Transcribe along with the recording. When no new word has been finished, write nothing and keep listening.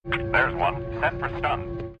There's one. Set for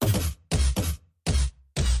stun.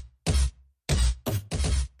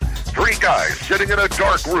 3 guys sitting in a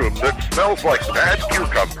dark room that smells like bad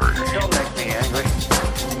cucumbers. Don't make me angry.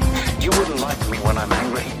 You wouldn't like me when I'm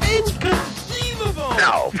angry. Inconceivable!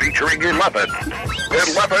 Now featuring 11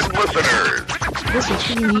 listeners. This is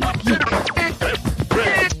the Unique Geek.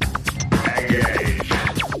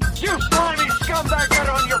 You slimy scumbag, get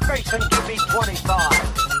on your face and give me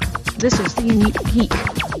 25. This is the Unique Geek.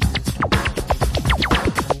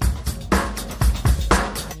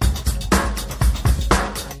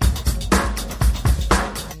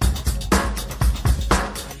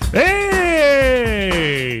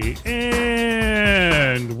 Hey!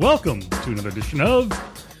 And welcome to another edition of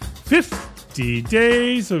 50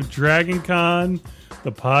 Days of Dragon Con,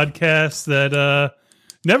 the podcast that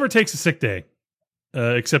never takes a sick day,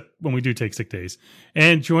 except when we do take sick days.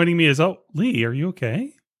 And joining me is, Lee, are you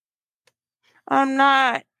okay? I'm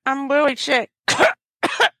not. I'm really sick.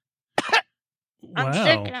 I'm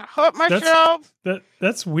sick and I hurt myself.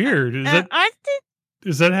 That's weird.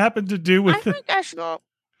 Does that happen to do with? I think I should go.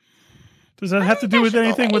 Does that have to do with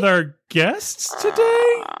anything with our guests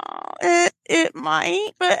today? It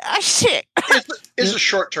might, but I'm sick. It's a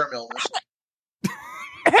short-term illness.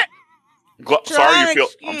 I'm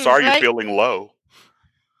sorry you're feeling low.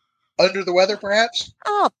 Under the weather, perhaps?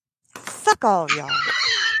 Oh, fuck all y'all.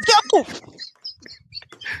 Yo!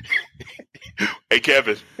 Hey,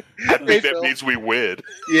 Kevin, I think that means we win.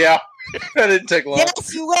 Yeah, that didn't take long.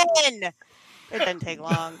 Yes, you win. It didn't take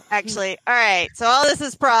long, actually. All right, so all this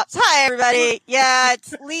is props. Hi, everybody. Yeah,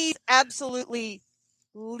 it's Lee's absolutely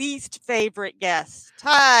least favorite guest.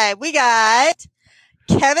 Hi, we got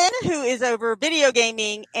Kevin, who is over video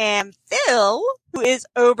gaming, and Phil, who is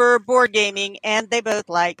over board gaming, and they both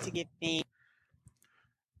like to give me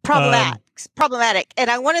problematic. And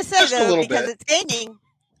I want to say, though,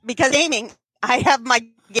 because gaming, I have my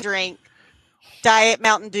drink, Diet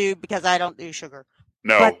Mountain Dew, because I don't do sugar.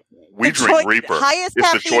 No, but we drink Reaper. It's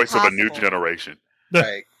the choice of a new generation.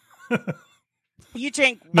 Right. You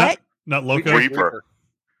drink what? Not Loco? Reaper.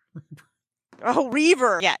 Oh,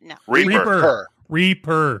 Reaver. Yeah, no. Reaper.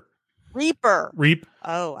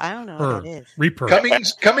 Oh, I don't know what that is. Reaper.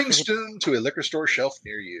 Coming soon to a liquor store shelf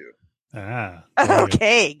near you.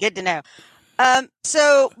 Okay, good to know.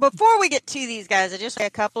 So before we get to these guys, I just say a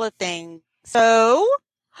couple of things. So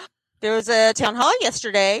there was a town hall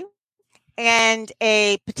yesterday, and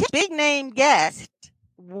a big name guest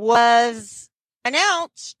was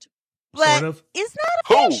announced, but Sort of. is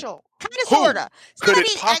not official. Kind of, sort of. Could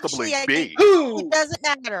it possibly be? Who? It doesn't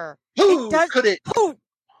matter. Who could it Who?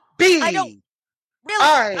 be? I don't really.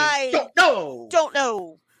 I don't know. Don't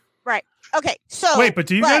know. Right. Okay. So Wait, but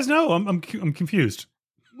do you guys know? I'm confused.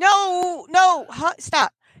 No,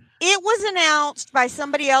 stop. It was announced by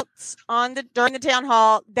somebody else during the town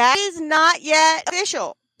hall. That is not yet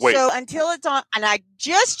official. Wait. So until it's on, and I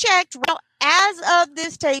just checked. Well, as of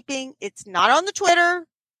this taping, it's not on the Twitter.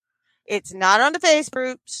 It's not on the Facebook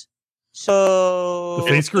groups. So The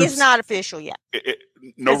face groups? it's not official yet.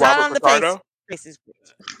 No It's not Robert on the Picardo? Faces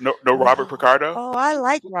groups. No Robert Picardo? Oh, I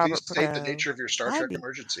like Robert Please state Picardo. the nature of your Star Trek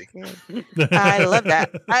emergency. I love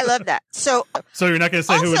that. So you're not going to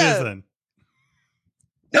say who it is Also- then?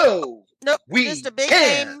 No. nope, We just a big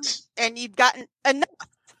can't. name, and you've gotten enough.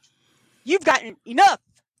 You've gotten enough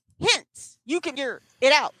hints. You can figure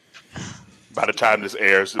it out. By the time this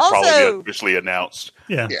airs, it'll Also- probably be officially announced.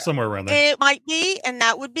 Yeah, Yeah. somewhere around there. It might be, and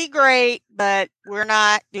that would be great, but we're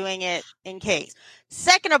not doing it in case.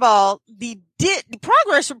 Second of all, the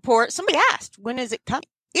progress report, somebody asked, when is it coming?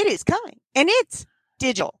 It is coming, and it's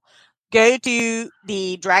digital. Go to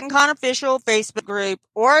the DragonCon official Facebook group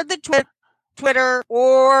or the Twitter,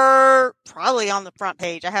 or probably on the front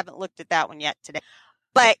page. I haven't looked at that one yet today,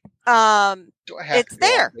 but Do I have it's to go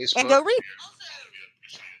on there, Facebook? and go read.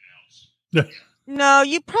 No,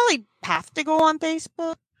 you probably have to go on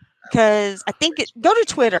Facebook, because I think go to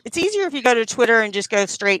Twitter. It's easier if you go to Twitter and just go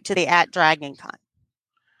straight to the @DragonCon.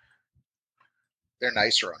 They're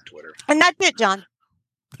nicer on Twitter. And that's it, John.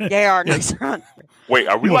 They are nicer on Twitter. Wait,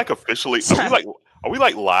 are we officially? Are we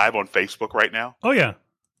live on Facebook right now? Oh, yeah.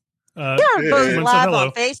 We are Someone both said live hello.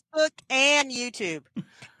 on Facebook and YouTube.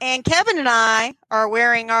 And Kevin and I are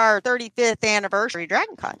wearing our 35th anniversary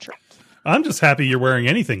DragonCon shirt. I'm just happy you're wearing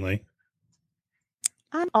anything, Lee.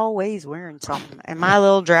 I'm always wearing something, and my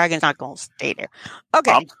little dragon's not going to stay there.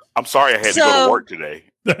 Okay. I'm sorry I had to go to work today.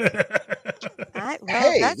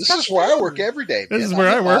 Hey, this is where I work every day. This man. is where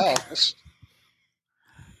I work. Wow.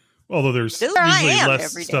 Although there's This is where I usually am less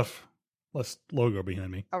every day. stuff, less logo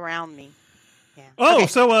behind me. Around me. Yeah. Oh, Okay.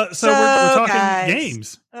 so we're talking guys.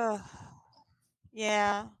 games.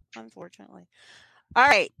 Yeah. unfortunately. All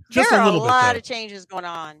right. Just there a are little bit, lot though. of changes going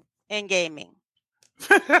on in gaming.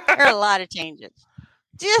 There are a lot of changes.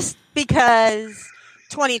 Just because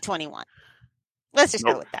 2021. Let's just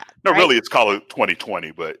go with that. No, right? really, it's called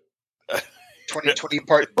 2020, but 2020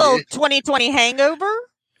 part. Well, 2020 hangover?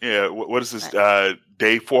 yeah, what is this?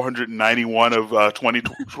 Day 491 of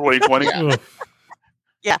 2020? Yeah. Ugh.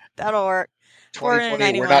 Yeah, that'll work.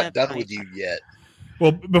 2020. We're 491 not of done with you yet.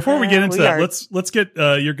 Well, before we get into we that, are- let's get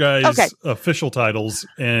your guys' Okay. official titles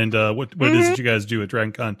and what it is that you guys do at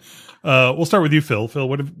DragonCon. We'll start with you, Phil. Phil,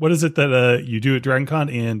 what is it that you do at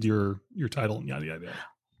DragonCon and your title and yada yada yada.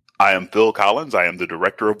 I am Phil Collins. I am the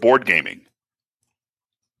director of board gaming.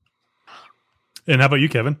 And how about you,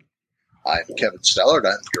 Kevin? I'm Kevin Stellard.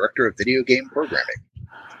 I'm director of video game programming.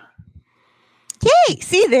 Yay!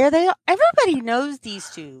 See, there they are. Everybody knows these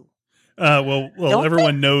two. Well, Don't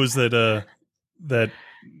everyone knows that that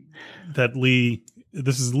Lee.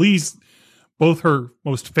 This is Lee's both her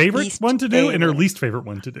most favorite Least one to do and her favorite. least favorite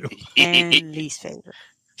one to do. And least favorite.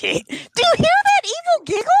 Okay. Do you hear that evil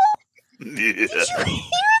giggle? Did you hear that?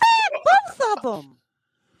 Both of them.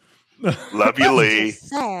 Love you, Lee.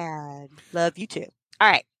 Sad. Love you too. All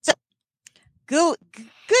right. So, good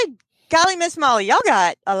golly, Miss Molly, y'all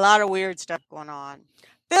got a lot of weird stuff going on.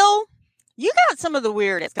 Phil, you got some of the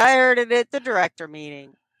weirdest. I heard it at the director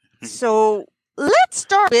meeting. So let's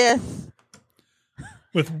start with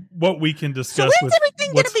what we can so discuss. when's with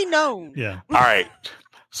everything going to what's- be known? Yeah. All right.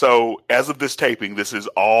 So, as of this taping, this is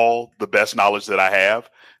all the best knowledge that I have.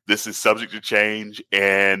 This is subject to change,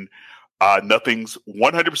 and nothing's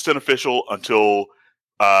 100% official until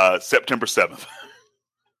September 7th.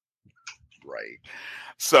 Right.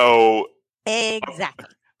 So, Exactly.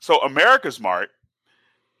 America's Mart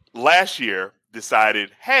last year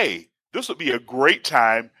decided, hey, this would be a great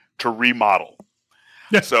time to remodel.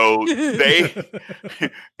 So they,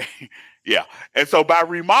 yeah, and so by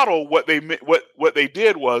remodel, what they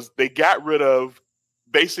did was they got rid of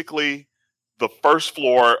basically the first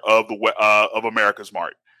floor of of America's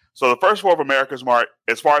Mart. So the first floor of America's Mart,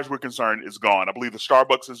 as far as we're concerned, is gone. I believe the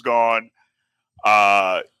Starbucks is gone.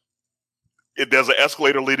 There's an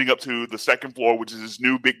escalator leading up to the second floor, which is this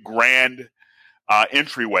new big grand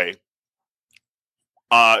entryway.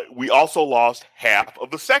 We also lost half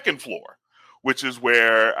of the second floor, which is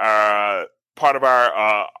where part of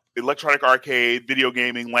our electronic arcade, video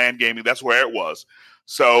gaming, LAN gaming, that's where it was.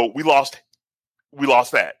 So we lost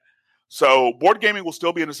that. So board gaming will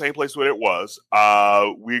still be in the same place where it was.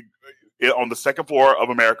 On the second floor of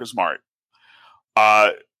America's Mart.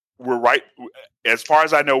 We're right. As far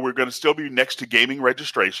as I know, we're going to still be next to gaming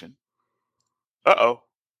registration. Uh-oh.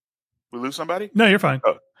 We lose somebody? No, you're fine.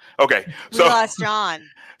 Oh, okay. We So, lost John.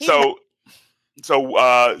 He's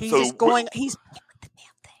just going. He's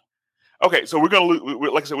okay. So we're going to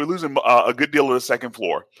lose, like I said, we're losing a good deal of the second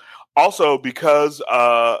floor. Also, because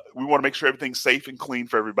we want to make sure everything's safe and clean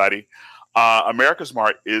for everybody, America's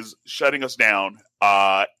Mart is shutting us down.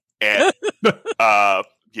 They're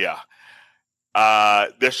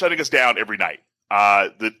shutting us down every night.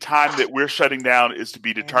 The time that we're shutting down is to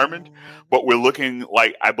be determined, but we're looking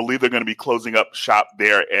like, I believe they're going to be closing up shop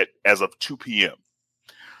there as of 2 p.m.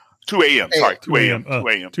 2 a.m. Sorry, 2 a.m. 2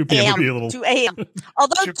 a.m. 2 p.m. would be a little. 2 a.m.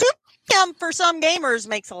 Although 2 2 p.m. for some gamers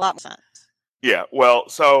makes a lot more sense. Yeah, well,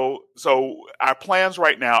 so our plans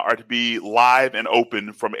right now are to be live and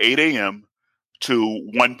open from 8 a.m. to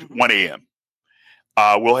 1 a.m.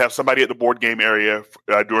 We'll have somebody at the board game area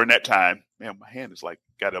during that time. Man, my hand is like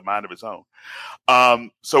got a mind of its own.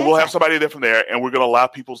 So we'll have somebody there from there, and we're going to allow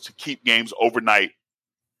people to keep games overnight,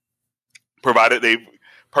 provided they've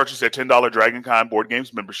purchased their $10 DragonCon board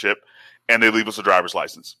games membership, and they leave us a driver's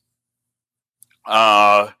license.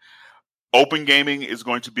 Open gaming is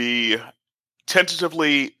going to be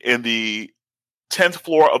tentatively in the 10th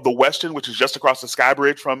floor of the Westin, which is just across the Sky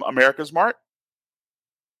Bridge from America's Mart.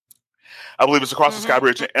 I believe it's across the Sky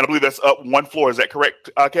Bridge, and I believe that's up one floor. Is that correct,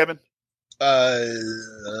 Kevin? 10th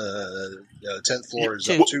floor is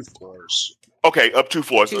Two. up 2 floors. Okay, up 2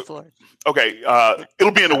 floors. 2 floors. Okay,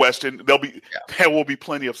 it'll be in the Westin. There will be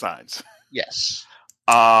plenty of signs. Yes.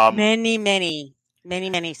 Many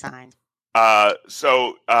signs.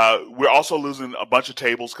 So we're also losing a bunch of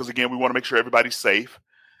tables because, again, we want to make sure everybody's safe,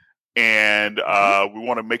 and we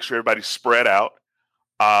want to make sure everybody's spread out.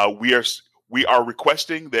 We are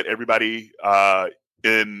requesting that everybody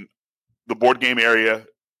in the board game area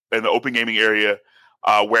and the open gaming area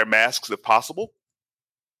wear masks if possible.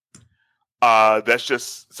 That's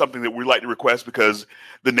just something that we like to request because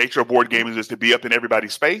the nature of board gaming is to be up in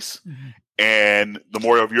everybody's space, and the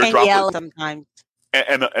more of your And droplets, yell sometimes.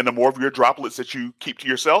 and the more of your droplets that you keep to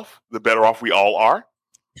yourself, the better off we all are.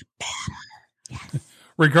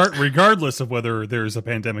 Regardless of whether there's a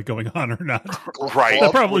pandemic going on or not. Right.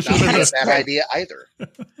 That probably would should not have be a been bad idea either.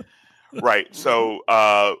 Right. So,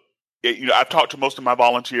 I've talked to most of my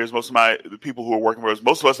volunteers, the people who are working for us.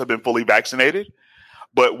 Most of us have been fully vaccinated,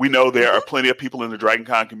 but we know there are plenty of people in the Dragon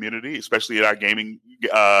Con community, especially in our gaming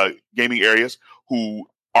areas, who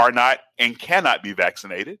are not and cannot be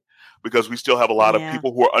vaccinated, because we still have a lot of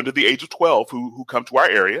people who are under the age of 12 who come to our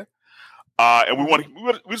area, and we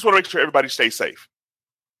just want to make sure everybody stays safe.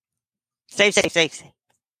 Safe.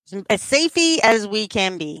 As safey as we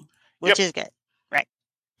can be, which is good. Right.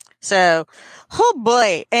 So, oh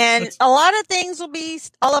boy. And a lot of things will be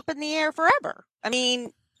all up in the air forever. I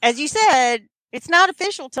mean, as you said, it's not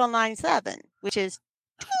official till 9/7, which is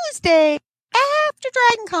Tuesday after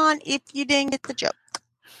Dragon Con, if you didn't get the joke.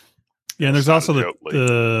 Yeah, and there's also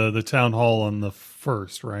the town hall on the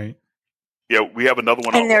 1st, right? Yeah, we have another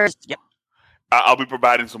one. And I'll be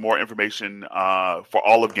providing some more information for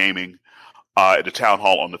all of gaming at the town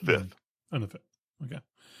hall on the 5th. On the 5th, okay.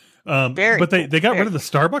 But they got rid of the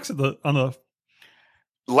Starbucks on the.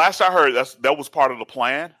 Last I heard, that was part of the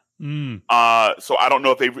plan. So I don't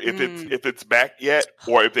know if it's back yet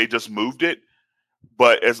or if they just moved it.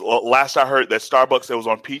 But as last I heard, that Starbucks that was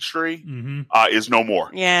on Peachtree is no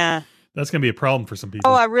more. Yeah, that's going to be a problem for some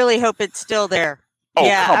people. Oh, I really hope it's still there. Oh,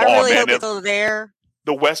 yeah, come I on, really man. hope it's still there.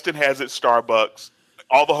 The Westin has its Starbucks.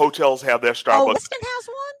 All the hotels have their Starbucks. Oh, Westin has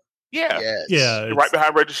one? Yeah. Yes. Yeah. Right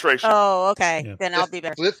behind registration. Oh, okay. Yeah. Then I'll be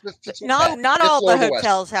there. No, not all the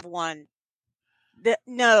hotels have one.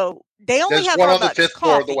 No, they only There's have one on the Starbucks 5th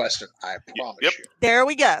floor of coffee. the Westin. I promise you. There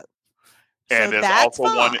we go. And So there's that's also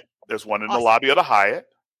fine. there's one in the lobby of the Hyatt.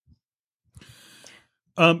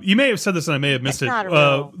 You may have said this and I may have missed It's it. not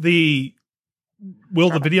a Will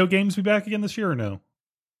the video games be back again this year or no?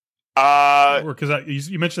 Or because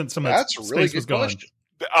you mentioned some of That's that a really space was good gone. question.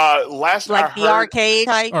 Last I Like heard, the arcade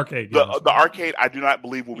type. Arcade. the arcade, I do not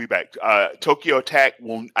believe will be back. Tokyo Attack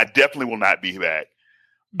I definitely will not be back.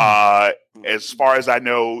 As far as I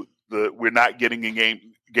know, we're not getting in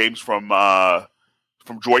games from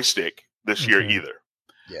Joystick this year either.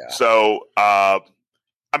 Yeah. So, I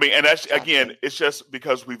mean, and that's again, it's just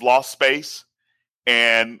because we've lost space,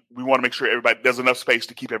 and we want to make sure there's enough space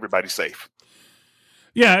to keep everybody safe.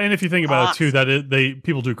 Yeah, and if you think about it too, that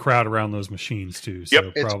people do crowd around those machines too.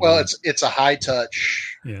 So It's a high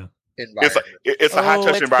touch. Yeah. Environment. It's a high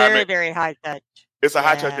touch environment. Very, very high touch. It's a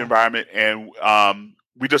high touch environment, and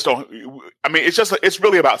we just don't. I mean, it's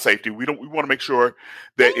really about safety. We want to make sure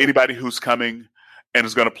that anybody who's coming and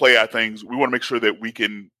is going to play our things, we want to make sure that we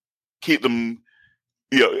can keep them,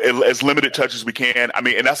 as limited touch as we can. I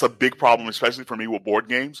mean, and that's a big problem, especially for me with board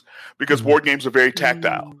games, because board games are very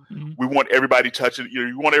tactile. We want everybody touching.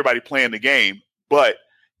 You want everybody playing the game, but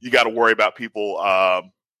you got to worry about people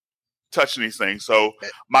touching these things. So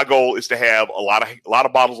my goal is to have a lot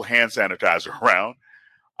of bottles of hand sanitizer around,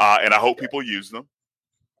 and I hope people use them.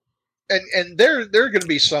 And there are going to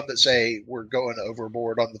be some that say we're going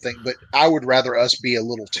overboard on the thing, but I would rather us be a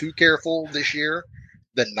little too careful this year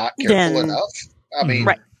than not careful enough. I mean,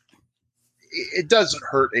 it doesn't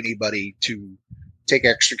hurt anybody to take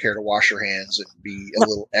extra care to wash your hands and be a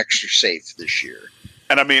little extra safe this year.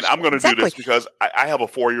 And I mean, I'm going to do this because I have a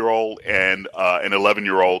 4-year-old and an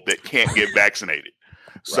 11-year-old that can't get vaccinated.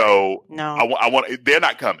 So I want. They're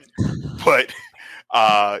not coming, but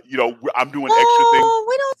I'm doing extra things. Oh,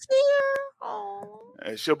 we don't see her.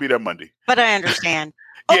 Oh. She'll be there Monday. But I understand.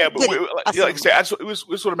 Yeah, but like I said, we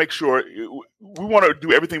sort of make sure we want to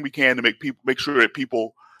do everything we can to make sure that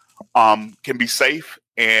people can be safe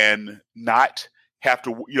and not have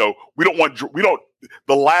to.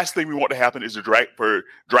 The last thing we want to happen is for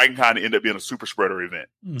Dragon Con to end up being a super spreader event.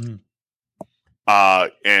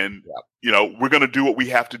 We're going to do what we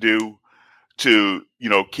have to do to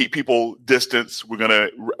keep people distance.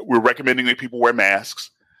 We're recommending that people wear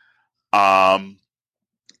masks. Sorry,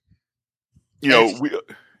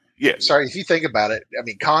 if you think about it, I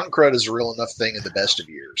mean, con crud is a real enough thing in the best of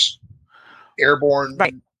years. Airborne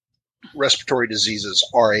respiratory diseases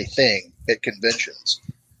are a thing at conventions.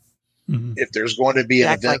 If there's going to be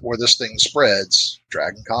an event where this thing spreads,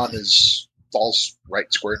 Dragon Con falls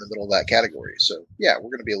right square in the middle of that category. So, yeah, we're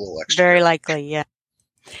going to be a little extra. Very likely, yeah.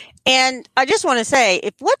 And I just want to say,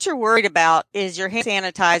 if what you're worried about is your hand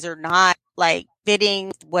sanitizer not like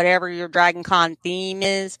fitting whatever your Dragon Con theme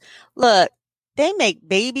is, look, they make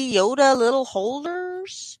Baby Yoda little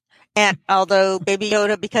holders. And although Baby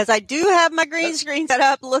Yoda, because I do have my green screen set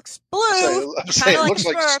up, looks blue, kind of like looks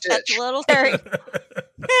like Smurf. Stitch. That's a little scary.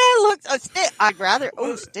 It looks a Stitch.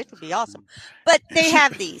 Stitch would be awesome. But they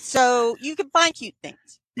have these, so you can find cute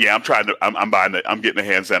things. Yeah, I'm trying to. I'm buying it. I'm getting a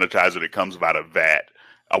hand sanitizer that comes out of vat.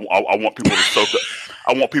 I want people to soak up.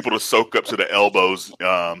 I want people to soak up to the elbows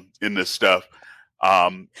in this stuff. Fill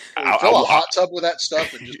a hot tub with that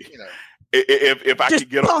stuff and just if I Just could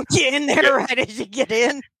get plunk you in there right as you get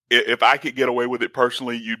in. if I could get away with it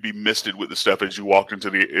personally, you'd be misted with the stuff as you walked into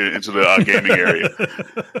the gaming area.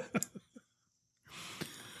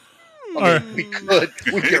 We could.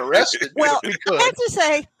 We'd get arrested. Well, we I could. have to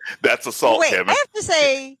say, That's assault, wait, Kevin. I have to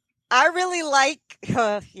say, I really like.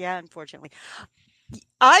 Yeah, unfortunately,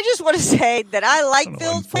 I just want to say that I like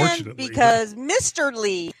Phil's plan unfortunately, because Mr.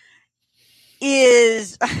 Lee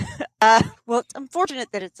is. Well, it's unfortunate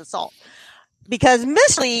that it's assault because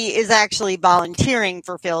Mr. Lee is actually volunteering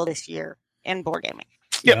for Phil this year in board gaming.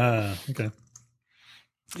 Yep. Okay.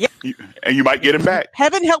 And you might get him back.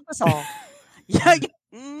 Heaven help us all. Yeah.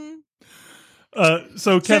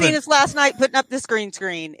 So Kevin, Sitting this last night putting up this green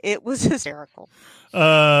screen, it was hysterical.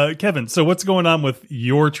 Kevin, so what's going on with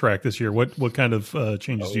your track this year? What kind of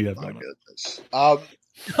changes do you have my going on? goodness.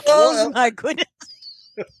 Oh my goodness!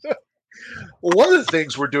 Well, one of the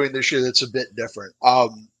things we're doing this year that's a bit different.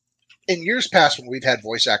 In years past, when we've had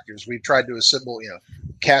voice actors, we've tried to assemble,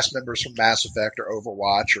 cast members from Mass Effect or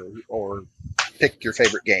Overwatch or pick your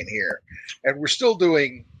favorite game here, and we're still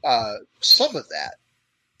doing some of that.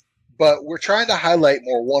 But we're trying to highlight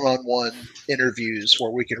more one-on-one interviews where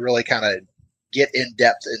we can really kind of get in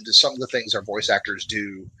depth into some of the things our voice actors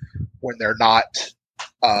do when they're not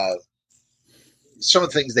some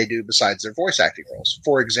of the things they do besides their voice acting roles.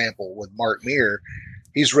 For example, with Mark Meir,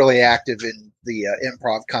 he's really active in the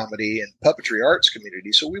improv comedy and puppetry arts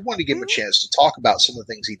community. So we wanted to give him a chance to talk about some of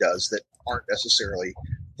the things he does that aren't necessarily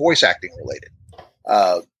voice acting related.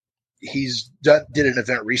 He's did an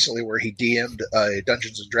event recently where he DM'd a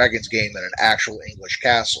Dungeons and Dragons game in an actual English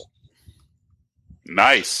castle.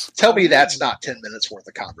 Nice. Tell me that's not 10 minutes worth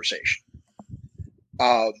of conversation.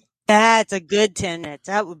 That's a good 10 minutes.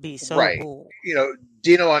 That would be so Right. cool.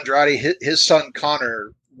 Dino Andrade, his son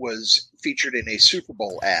Connor was featured in a Super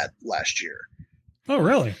Bowl ad last year. Oh,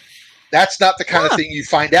 really? That's not the kind of thing you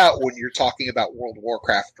find out when you're talking about World of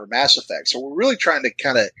Warcraft or Mass Effect. So we're really trying to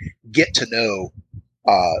kind of get to know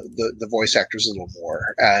the voice actors a little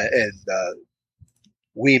more. And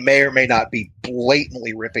we may or may not be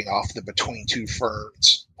blatantly ripping off the Between Two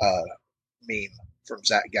Ferns meme from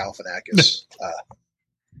Zach Galifianakis.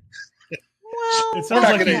 Well, It sounds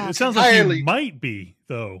like gonna it sounds like entirely- you might be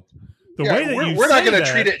though. The Yeah, way that we're not going to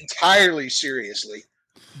that, treat it entirely seriously,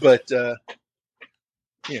 but if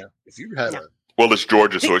you have Well, it's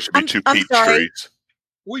Georgia, so it should be two I'm peach sorry. trees.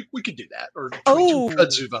 we could do that, or Oh. two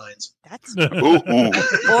kudzu vines. that's Ooh.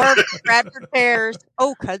 or Bradford pears.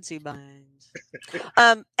 Oh, kudzu vines.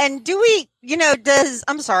 And do we? Does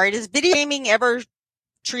video gaming ever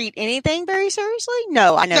treat anything very seriously?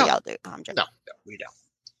 No, I know No. y'all do. I'm joking. No, we don't.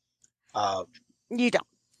 You don't.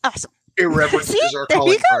 Awesome. Irreverence See? is our There you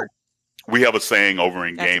calling go. card. We have a saying over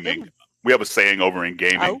in That's a good gaming. one. We have a saying over in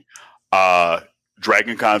gaming. Oh.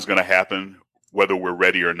 Dragon Con's going to happen whether we're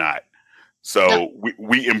ready or not. So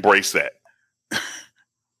we embrace that.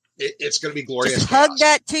 It's going to be glorious. Just hug chaos.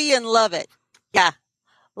 that to you and love it. Yeah.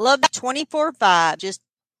 Love that 24/5. Just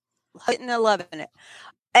hitting and loving it.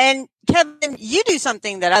 And Kevin, you do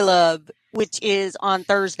something that I love, which is on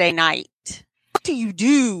Thursday night. What do you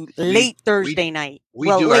do late Thursday night? We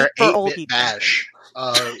well, do late our for old 8-bit people. bash.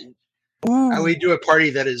 Ooh. We do a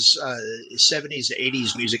party that is 70s to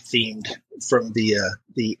 80s music themed from the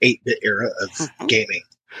 8-bit era of gaming.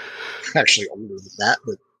 Actually older than that,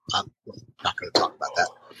 but I'm not going to talk about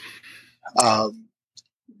that.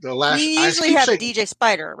 The last We I usually keep have saying- DJ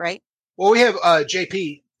Spider, right? Well, we have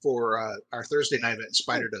JP for our Thursday night event.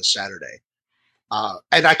 Spider does Saturday.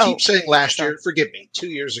 And I keep saying last year, forgive me, 2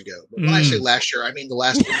 years ago. But when I say last year, I mean the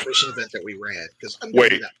last in-person event that we ran. Because I'm Wait,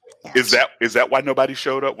 doing that. Is that why nobody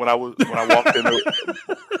showed up when I walked in?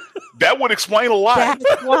 That would explain a lot.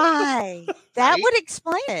 That's why. That Right? would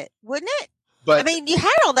explain it, wouldn't it? But I mean, you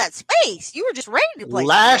had all that space. You were just ready to play.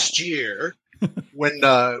 last year, when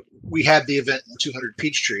we had the event in 200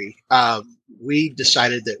 Peachtree, we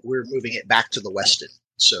decided that we're moving it back to the Westin.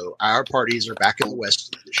 So our parties are back in the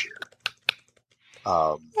Westin this year.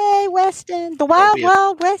 Hey, Weston, the Wild be a-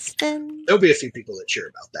 Wild Weston. There'll be a few people that cheer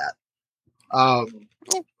about that.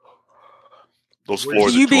 Those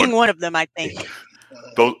floors. You at being 200 one of them, I think.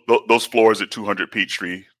 those floors at 200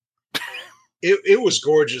 Peachtree. It was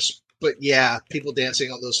gorgeous, but yeah, people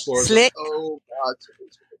dancing on those floors. Slick. Oh God!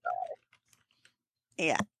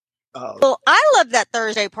 Yeah. Oh, Well, I love that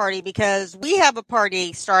Thursday party because we have a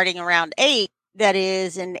party starting around 8 that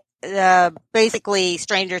is in basically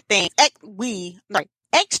Stranger Things. The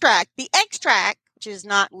Extract, which is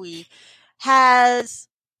not we, has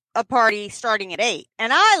a party starting at 8.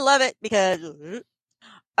 And I love it because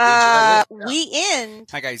we end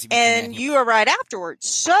Hi guys, and you are right afterwards.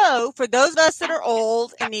 So for those of us that are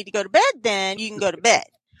old and need to go to bed, then you can go to bed.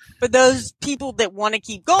 For those people that want to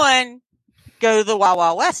keep going, go to the Wild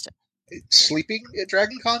Wild West. Sleeping at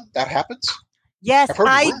Dragon Con? That happens? Yes, I've heard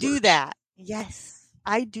I rumors. do that. Yes,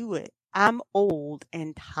 I do it. I'm old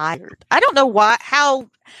and tired. I don't know why. How do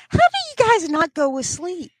you guys not go with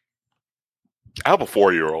sleep? I have a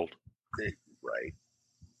 4-year-old. Right.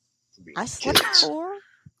 I slept Kids. before.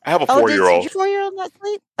 I have a Oh, 4-year-old. did your 4-year-old not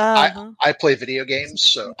sleep? I play video games,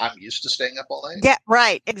 so I'm used to staying up all night. Yeah,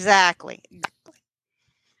 right. Exactly.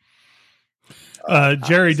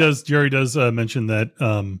 Jerry does mention that.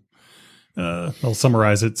 I'll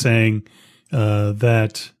summarize it saying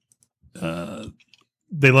that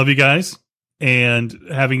they love you guys, and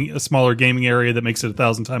having a smaller gaming area that makes it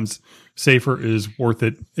 1,000 times safer is worth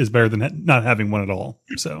it. Is better than not having one at all.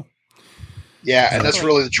 So, yeah, and that's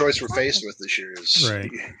really the choice we're faced with this year. Is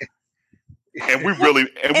right. And we really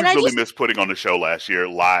missed putting on the show last year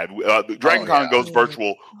live. The Dragon Con Goes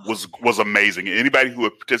Virtual was amazing. Anybody who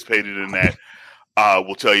had participated in that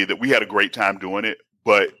will tell you that we had a great time doing it.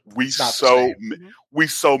 But we so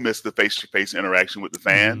missed the face-to-face interaction with the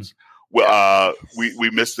fans. Mm-hmm. We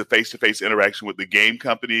missed the face-to-face interaction with the game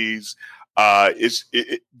companies.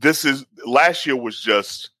 This is last year was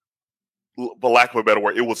just, for lack of a better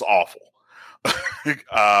word, it was awful.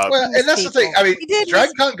 Well, and that's the thing. I mean,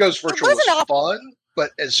 Dragon Con Goes Virtual was fun,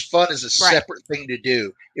 but as fun as a separate thing to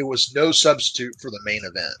do, it was no substitute for the main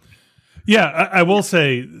event. Yeah, I will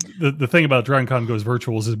say the thing about Dragon Con Goes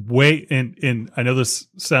Virtual is way, and I know this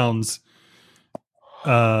sounds,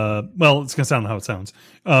 well, it's going to sound how it sounds.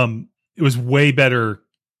 It was way better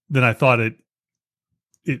than I thought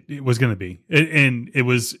it was going to be.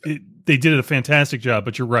 They did a fantastic job,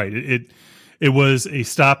 but you're right. It was a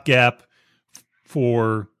stopgap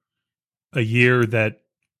for a year that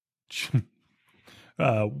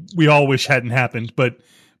we all wish hadn't happened, but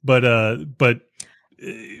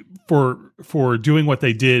for doing what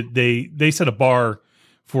they did, they set a bar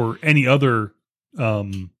for any other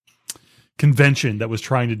convention that was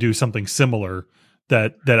trying to do something similar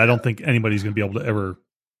that I don't think anybody's going to be able to ever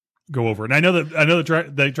go over. And I know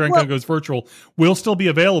that Dragon Con Goes Virtual will still be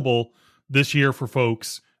available this year for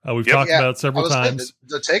folks. We've talked about it several times.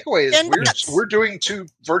 The takeaway is we're doing 2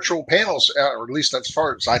 virtual panels, or at least as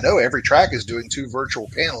far as I know, every track is doing 2 virtual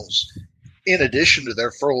panels in addition to their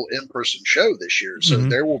full in-person show this year. So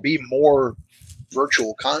there will be more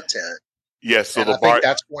virtual content. Yes, so I think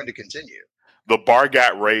that's going to continue. The bar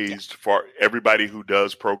got raised for everybody who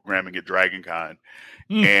does programming at Dragon Con.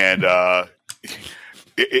 And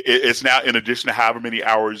it's now, in addition to however many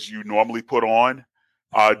hours you normally put on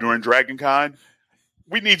during Dragon Con,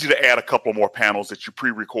 we need you to add a couple more panels that you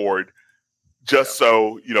pre-record just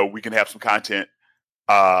so, we can have some content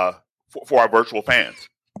for our virtual fans.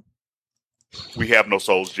 We have no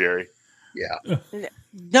souls, Jerry. Yeah.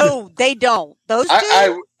 No, they don't. Those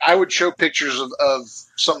two? I would show pictures of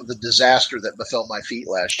some of the disaster that befell my feet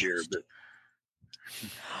last year, but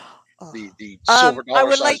the silver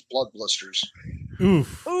dollar sized blood blisters.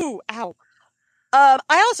 Oof. Ooh, ow. I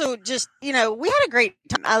also just, we had a great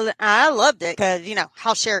time. I loved it because,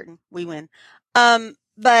 House Sheraton, we win. But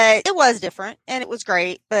it was different and it was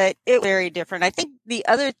great, but it was very different. I think the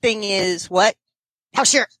other thing is what? House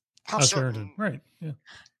Sheraton. House Sheraton, right? Yeah.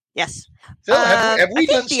 Yes. Phil, have we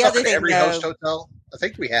done stuff at every host hotel? I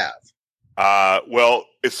think we have. Well,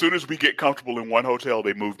 as soon as we get comfortable in one hotel,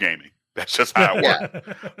 they move gaming. That's just how it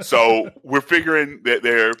works. So we're figuring that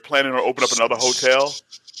they're planning to open up another hotel.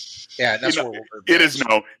 Yeah, and that's what it is.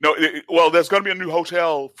 Well, there's going to be a new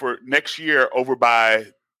hotel for next year over by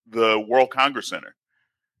the World Congress Center.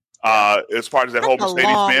 As part of that whole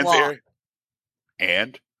Mercedes-Benz area.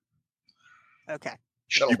 And okay.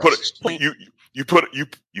 You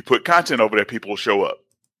put content over there, people will show up.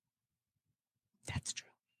 That's true.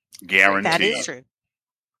 Guaranteed. That is true.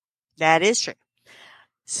 That is true.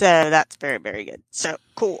 So that's very, very good. So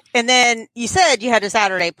cool. And then you said you had a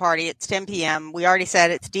Saturday party. It's 10 p.m. We already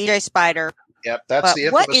said it's DJ Spider. Yep, that's the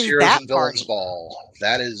infamous Heroes and Villains Ball.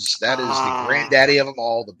 That is the granddaddy of them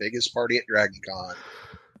all, the biggest party at Dragon Con.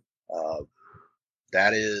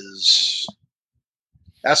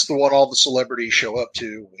 That's the one all the celebrities show up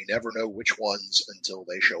to. We never know which ones until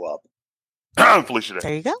they show up. Felicia Day.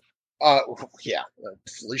 There you go. Yeah.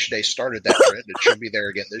 Felicia Day started that trend. It should be there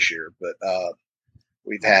again this year. But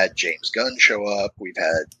we've had James Gunn show up. We've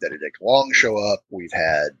had Benedict Wong show up. We've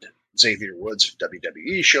had Xavier Woods from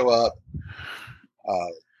WWE show up.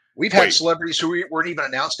 We've had celebrities who weren't even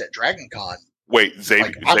announced at Dragon Con Wait, Xavier.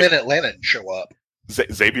 Like, I'm in Atlanta and show up.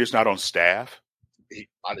 Xavier's not on staff. He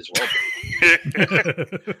might as well be.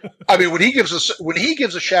 I mean, when he gives a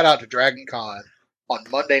shout out to Dragon Con on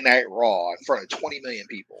Monday Night Raw in front of 20 million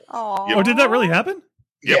people. Oh, did that really happen?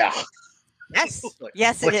 Yep. Yeah.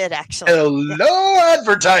 Yes, it did actually. Hello,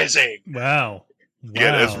 advertising. Wow.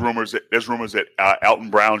 Yeah, there's rumors that Alton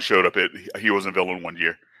Brown showed up at He Was a Villain one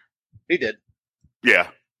year. He did. Yeah.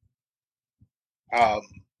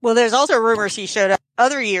 Well, there's also rumors he showed up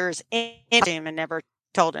other years in costume and never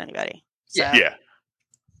told anybody. So. Yeah.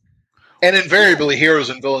 And invariably,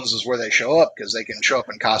 Heroes and Villains is where they show up because they can show up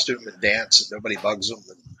in costume and dance, and nobody bugs them.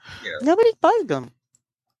 And, Nobody bugged them.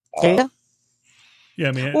 There you go. Yeah,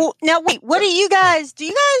 I mean. Well, now wait. What do you guys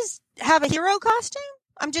have a hero costume?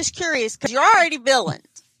 I'm just curious because you're already villains.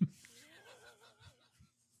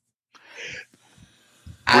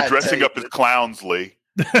 We're dressing up as clowns, Lee.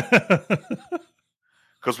 Because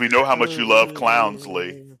we know how much you love clowns,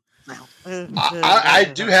 Lee.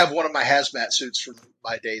 I do have one of my hazmat suits from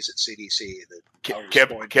my days at CDC.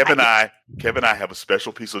 Kev and I have a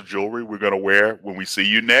special piece of jewelry we're going to wear when we see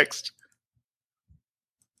you next.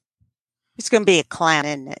 It's going to be a clown,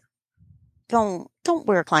 isn't it? Don't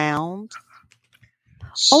wear clowns.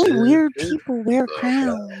 Only weird people wear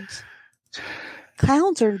crowns.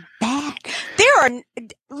 Clowns are bad.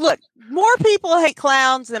 Look, more people hate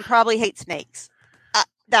clowns than probably hate snakes.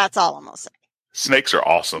 That's all I'm going to say. Snakes are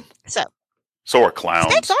awesome. So are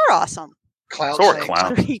clowns. Snakes are awesome. Clowns so are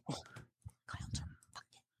clowns. Clowns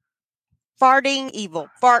are farting evil.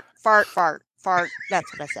 Fart.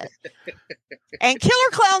 That's what I said. And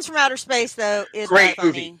Killer Clowns from Outer Space, though, is great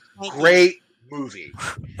funny. movie. Great movie.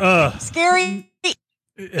 Scary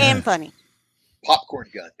and funny. Popcorn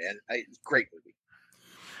gun, man. Great movie.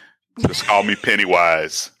 Just call me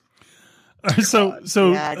Pennywise. So,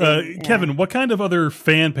 Kevin, what kind of other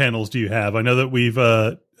fan panels do you have? I know that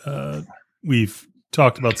we've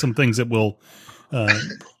talked about some things that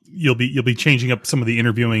you'll be changing up some of the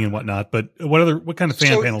interviewing and whatnot. But what kind of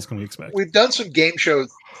fan panels can we expect? We've done some game show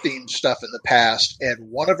themed stuff in the past, and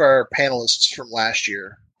one of our panelists from last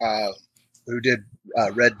year, who did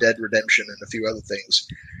Red Dead Redemption and a few other things,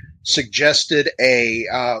 suggested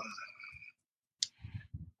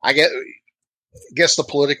I guess the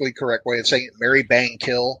politically correct way of saying it, Marry Bang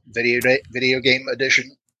Kill video game edition.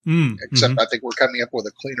 Except I think we're coming up with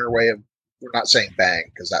a cleaner way of, we're not saying bang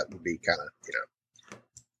because that would be kind of,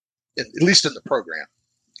 at least in the program.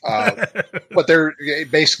 But they're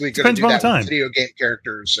basically going to do that with video game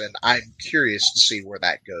characters, and I'm curious to see where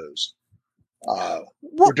that goes.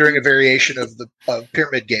 We're doing a variation of the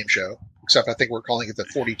Pyramid Game Show, except I think we're calling it the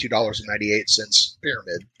 $42.98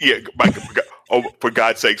 Pyramid. Yeah, Mike, for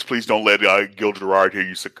God's sakes, please don't let Gil Gerard hear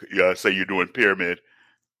you say you're doing Pyramid.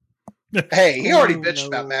 Hey, he already bitched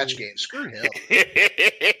about Match Game. Screw him.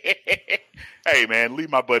 Hey, man, leave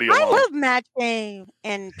my buddy alone. I love Match Game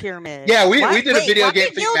and Pyramid. Yeah, we did a video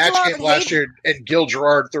game thing, Match Game, last year, and Gil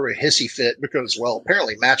Gerard threw a hissy fit because, well,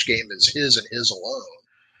 apparently Match Game is his and his alone.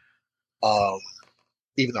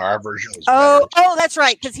 Even though our version was better. Oh, that's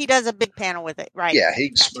right, because he does a big panel with it, right? Yeah,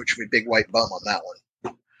 he smooched me big white bum on that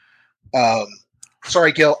one.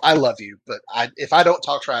 Sorry, Gil, I love you, but if I don't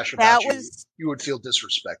talk trash about you would feel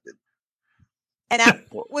disrespected. And that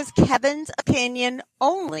was Kevin's opinion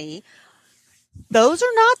only. Those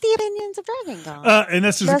are not the opinions of Dragon Con. And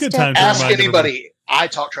this is a good time to ask remind anybody. everybody. I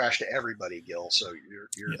talk trash to everybody, Gil, so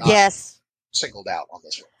you're not singled out on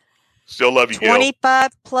this one. Still love you, Gil.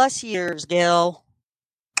 25 plus years, Gil.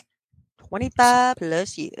 25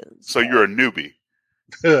 plus years. So you're a newbie.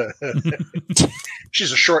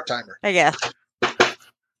 She's a short timer. Yeah.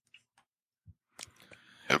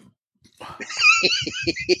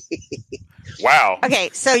 Wow. Okay,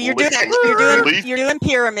 so you're doing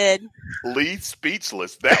Pyramid. Lee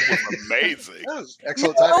speechless. That was amazing. That was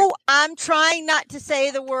excellent timing. No, I'm trying not to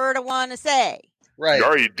say the word I want to say. Right. You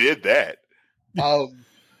already did that. Now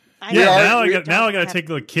I got to take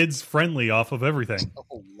the kids friendly off of everything.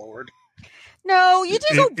 Oh Lord. No, you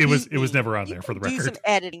just it was never on there for the record. Do some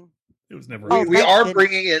editing. It was never. We are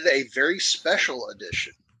bringing in a very special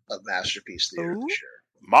edition of Masterpiece Theater this year.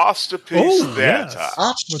 Masterpiece Theater. Yes.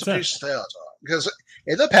 Masterpiece Theater. Because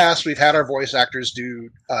in the past, we've had our voice actors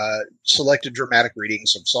do selected dramatic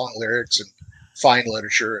readings of song lyrics and fine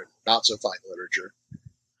literature and not so fine literature.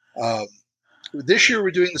 This year,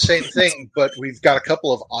 we're doing the same thing, but we've got a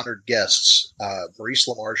couple of honored guests, Maurice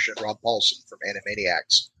LaMarche and Rob Paulson from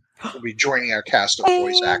Animaniacs. Will be joining our cast of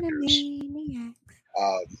voice actors.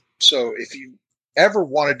 So if you ever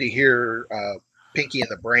wanted to hear Pinky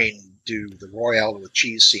and the Brain do the Royale with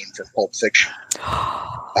Cheese scene from Pulp Fiction,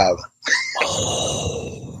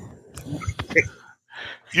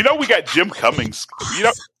 We got Jim Cummings.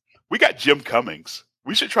 We got Jim Cummings.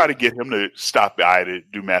 We should try to get him to stop by to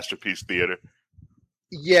do Masterpiece Theater.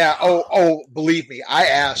 Yeah. Oh, believe me, I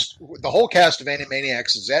asked. The whole cast of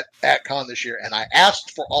Animaniacs is at con this year, and I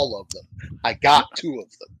asked for all of them. I got 2 of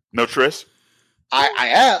them. No Triss? I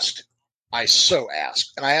asked. I so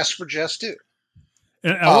asked. And I asked for Jess, too.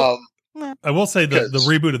 And I will say the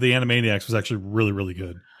reboot of the Animaniacs was actually really, really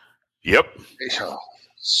good. Yep. Oh,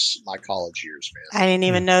 my college years, man. I didn't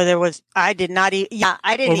even know there was. I did not.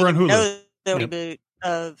 I didn't Over on even Hulu. know the reboot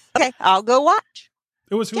of. Okay, I'll go watch.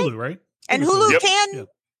 It was Hulu, right? And It was Hulu Yep.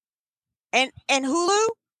 can. And Hulu,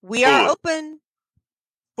 we are Hulu. open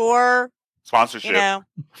for Sponsorship.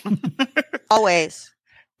 always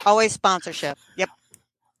sponsorship. Yep.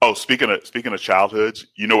 Oh, speaking of childhoods,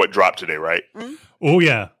 you know what dropped today, right? Oh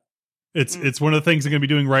yeah, it's one of the things I'm going to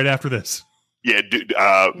be doing right after this. Yeah.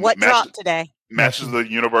 What dropped today? Masters of the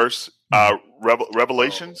Universe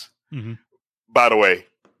Revelations. Mm-hmm. By the way,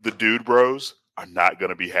 the Dude Bros are not going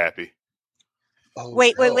to be happy. Oh,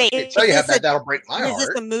 Wait. no, I can't tell you how bad that'll break my Is heart. this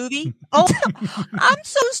a movie? Oh, I'm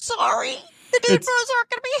so sorry. The Dude Bros aren't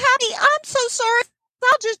going to be happy. I'm so sorry.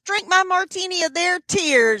 I'll just drink my martini of their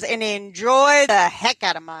tears and enjoy the heck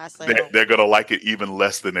out of myself. They're going to like it even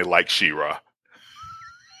less than they like She-Ra.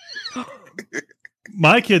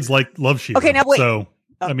 My kids love She-Ra. Okay, now wait. So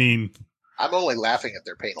I mean, I'm only laughing at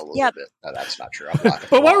their pain a little Yep. bit. No, that's not true. I'm laughing.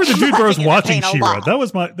 but why were the Dude Bros Laughing at watching pain a She-Ra?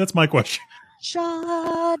 lot. That's my question.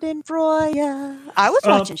 Schadenfreude. I was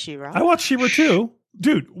watching She-Ra. I watched She-Ra too,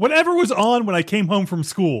 dude. Whatever was on when I came home from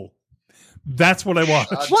school, that's what I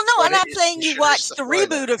watched. Well, no, I'm But not it- saying it you sure watched is the the Freud.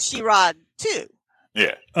 reboot of She-Ra too.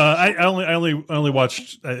 Yeah. I only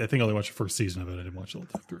watched. I think I only watched the first season of it. I didn't watch the whole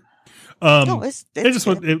thing through. No, it's It just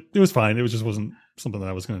good. it was fine. It just wasn't something that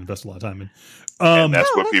I was going to invest a lot of time in. And that's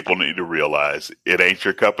No, what that's people need to realize. It ain't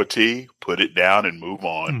your cup of tea. Put it down and move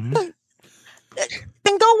on. Mhm.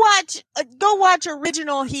 Then go watch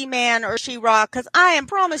original He-Man or She-Ra, because I am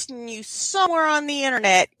promising you somewhere on the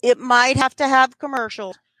internet it might have to have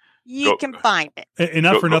commercials. You Go- can find it. And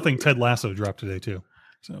not Go- for go- nothing, Ted Lasso dropped today too.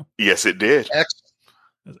 So Yes, it did. Excellent.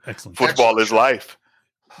 that's excellent. Football is life.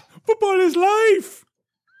 Football is life.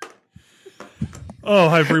 Oh,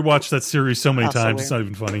 I've rewatched that series so many Oh, so times. It's not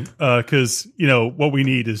even funny. Because what we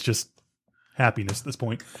need is just happiness at this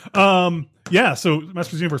point. Yeah. So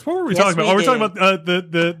Masters of the Universe. What were we Yes, talking about? we Oh, we're do. talking about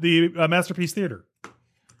the Masterpiece Theater.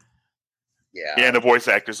 Yeah. And the voice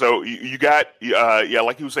actor. So you got,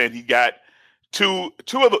 like he was saying, he got two of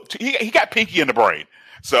the, he got Pinky in the brain.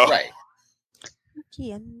 So Right.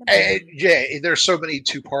 And, yeah, there's so many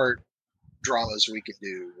 2-part dramas we can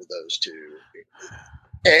do with those two.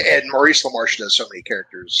 And Maurice LaMarche does so many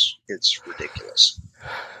characters, it's ridiculous.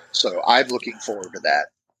 So I'm looking forward to that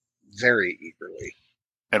very eagerly.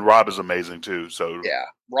 and Rob is amazing too. So Yeah.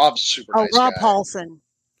 Rob's a super Oh, nice Rob guy. Paulson.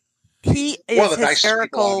 He One of is the nicest people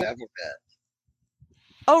hysterical. I've ever met.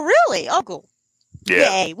 Oh, really? Oh, cool.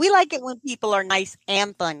 yeah, Yay. We like it when people are nice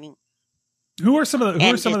and funny. Who are some of the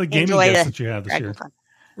And gaming enjoy guests the that you have this year, Dragon Con.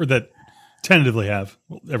 or that tentatively have?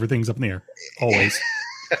 Well, everything's up in the air always.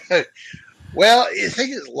 Well, the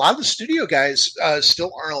thing is, a lot of the studio guys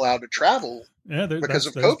still aren't allowed to travel Yeah, because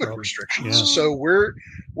of that's a COVID problem. restrictions. Yeah. So we're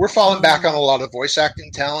falling back on a lot of voice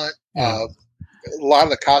acting talent, Yeah. a lot of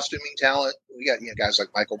the costuming talent. We got guys like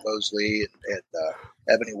Michael Mosley and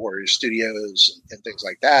Ebony Warrior Studios and things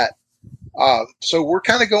like that. So we're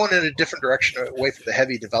kind of going in a different direction away from the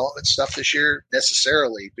heavy development stuff this year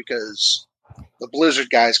necessarily because the Blizzard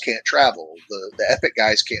guys can't travel, the Epic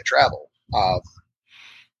guys can't travel.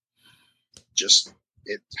 Just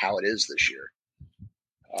it's how it is this year.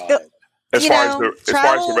 as far as the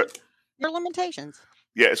travel, your limitations.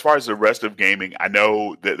 as far as the rest of gaming, I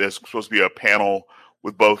know that there's supposed to be a panel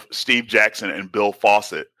with both Steve Jackson and Bill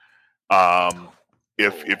Fawcett.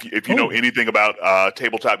 If you know anything about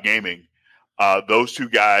tabletop gaming, those two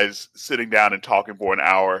guys sitting down and talking for an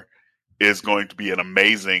hour is going to be an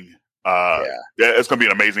amazing. It's going to be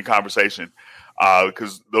an amazing conversation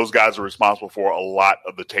because those guys are responsible for a lot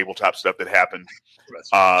of the tabletop stuff that happened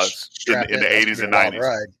in the 80s and 90s.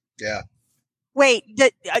 Right. Yeah. Wait,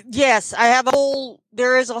 yes, I have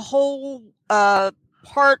there is a whole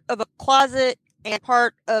part of a closet and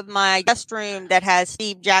part of my guest room that has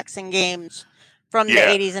Steve Jackson games from the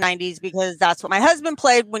 80s and 90s because that's what my husband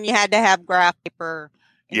played when you had to have graph paper.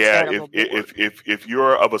 Yeah, instead of a board. if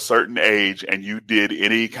you're of a certain age and you did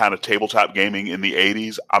any kind of tabletop gaming in the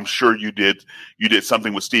 80s, I'm sure you did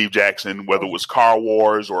something with Steve Jackson, whether it was Car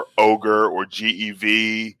Wars or Ogre or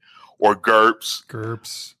GEV or GURPS.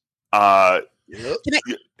 GURPS. Yep.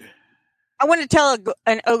 I want to tell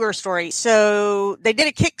an Ogre story. So they did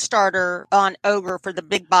a Kickstarter on Ogre for the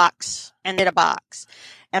big box and did a box.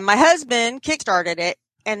 And my husband Kickstarted it.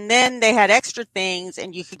 And then they had extra things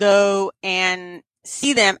and you could go and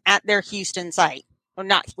see them at their Houston site. Or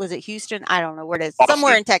not, was it Houston? I don't know where it is. Austin.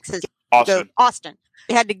 Somewhere in Texas. Austin.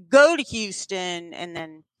 They had to go to Houston and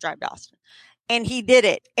then drive to Austin. And he did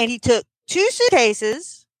it. And he took 2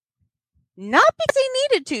 suitcases, not because he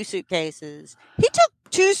needed 2 suitcases. He took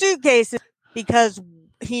 2 suitcases because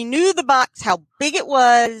he knew the box, how big it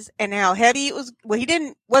was and how heavy it was. Well,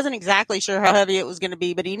 wasn't exactly sure how heavy it was going to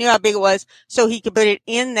be, but he knew how big it was so he could put it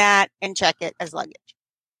in that and check it as luggage.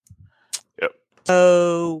 Yep.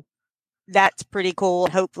 So that's pretty cool.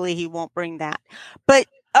 Hopefully he won't bring that. But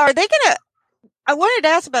are they going to, I wanted to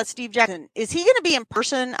ask about Steve Jackson. Is he going to be in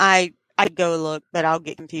person? I'd go look, but I'll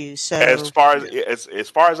get confused. So as far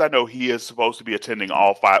as I know, he is supposed to be attending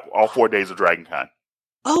all 4 days of DragonCon.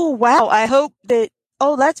 Oh, wow. I hope that,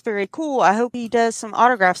 that's very cool. I hope he does some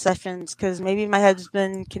autograph sessions because maybe my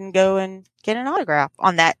husband can go and get an autograph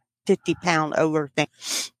on that 50-pound ogre thing.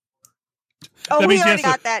 Oh, that we means already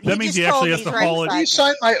got that. That means he actually has to haul it. You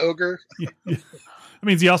signed my ogre. That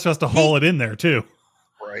means he also has to haul it in there, too.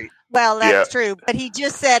 Right. Well, that's true. But he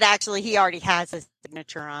just said, actually, he already has a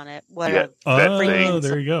signature on it. What a freaking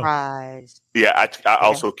there you go. surprise. Yeah, I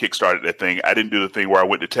also kickstarted that thing. I didn't do the thing where I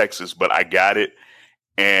went to Texas, but I got it,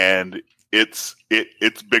 and it's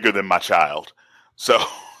bigger than my child. So,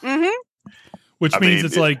 which means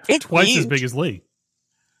it's like twice huge. as big as Lee.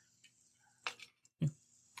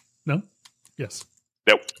 No? Yes.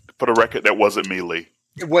 That, for the record, that wasn't me, Lee.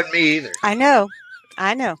 It wasn't me either. I know.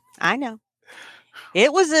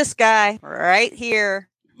 It was this guy right here.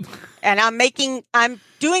 And I'm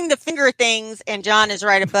doing the finger things, and John is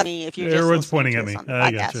right above me. If you're everyone's pointing at me.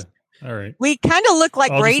 I gotcha. All right. We kind of look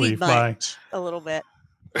like I'll Brady Bunch a little bit.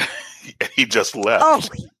 He just left. Oh,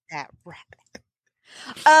 that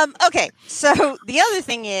rabbit. Okay, so the other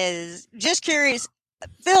thing is, just curious,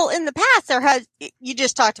 Phil, in the past, you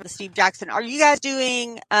just talked about Steve Jackson. Are you guys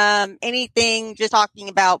doing anything, just talking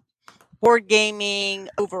about board gaming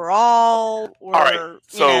overall? Or, all right,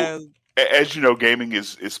 so as you know, gaming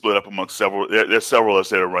is split up amongst several. There's several of us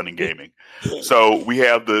that are running gaming. So we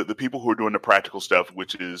have the people who are doing the practical stuff,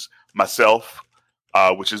 which is myself,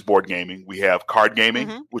 which is board gaming. We have card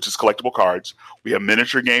gaming, which is collectible cards. We have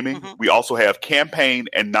miniature gaming. We also have campaign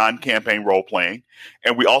and non-campaign role playing,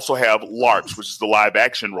 and we also have LARPs, which is the live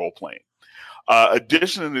action role playing.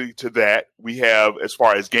 Additionally to that, we have, as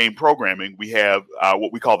far as game programming, we have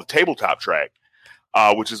what we call the tabletop track,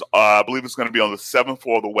 which is, I believe it's going to be on the 7th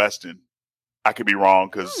floor of the Westin. I could be wrong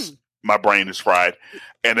because my brain is fried.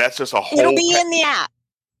 And that's just a whole... It'll be in the app.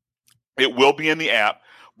 It will be in the app,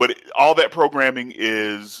 but all that programming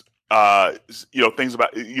is, things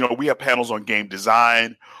about, we have panels on game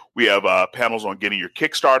design. We have panels on getting your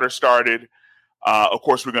Kickstarter started. Of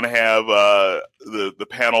course, we're going to have the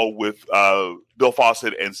panel with Bill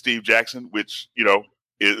Fawcett and Steve Jackson, which,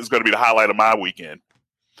 is going to be the highlight of my weekend.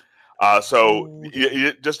 So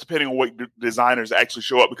just depending on what designers actually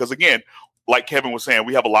show up, because again, like Kevin was saying,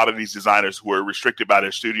 we have a lot of these designers who are restricted by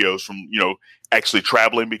their studios from, actually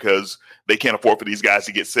traveling because they can't afford for these guys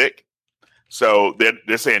to get sick. So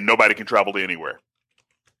they're saying nobody can travel to anywhere.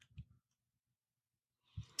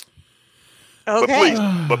 Okay.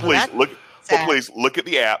 But please look at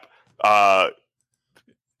the app.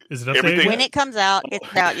 Is it updated? When it comes out,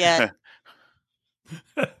 it's not out yet.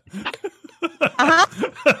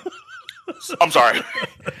 I'm sorry.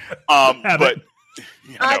 But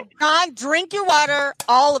God, drink your water,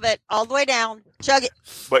 all of it, all the way down. Chug it.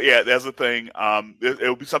 But yeah, that's the thing.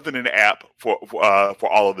 It'll be something in the app for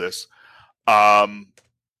all of this.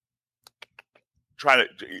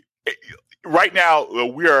 Right now,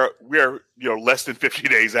 we are less than 50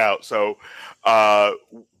 days out, so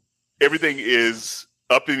everything is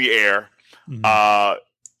up in the air.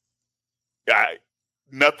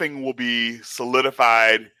 Nothing will be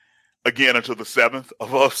solidified again until the 7th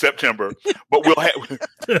of September. But we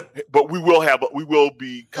will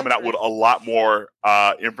be coming out with a lot more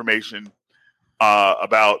information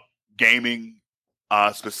about gaming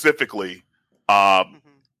specifically on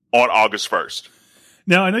August 1st.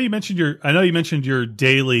 Now, I know you mentioned your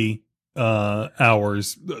daily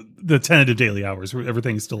hours, the tentative daily hours, where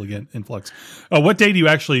everything's still again in flux. What time do you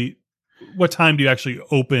actually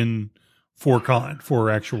open for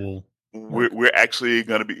actual? We're actually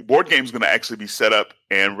going to be, board game's going to actually be set up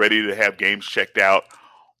and ready to have games checked out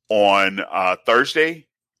on Thursday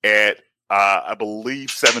at I believe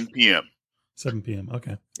 7 p.m. 7 p.m.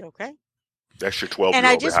 Okay. That's your 12-year-old. And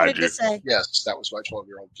I just behind wanted you. to say, yes, that was my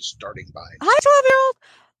 12-year-old just starting by. Hi, 12-year-old.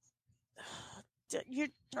 you're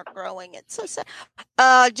not growing. It's so sad.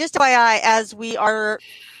 Just FYI, as we are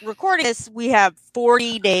recording this, we have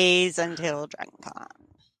 40 days until DragonCon.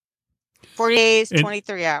 40 days,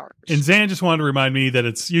 23 hours. And Zan just wanted to remind me that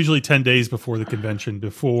it's usually 10 days before the convention,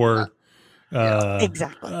 before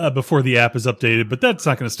before the app is updated. But that's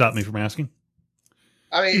not going to stop me from asking.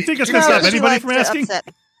 I mean, you think it's going to stop anybody from asking?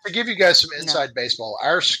 To give you guys some inside baseball,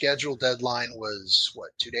 our scheduled deadline was,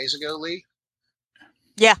 2 days ago, Lee?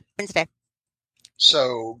 Yeah, Wednesday.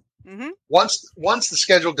 So once the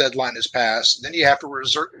scheduled deadline is passed, then you have to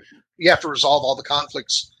resolve all the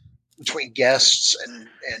conflicts between guests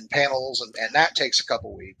and panels, and that takes a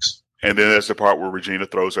couple weeks. And then there's the part where Regina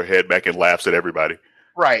throws her head back and laughs at everybody.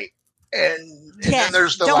 Right. And then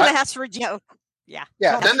there's the don't ask for a joke. Yeah.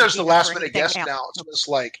 Yeah. Then there's the last minute guest announcements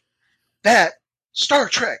like that Star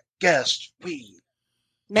Trek guest maybe.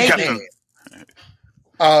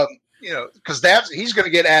 Because he's going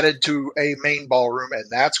to get added to a main ballroom, and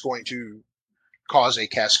that's going to cause a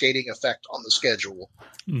cascading effect on the schedule.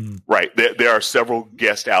 Right. There are several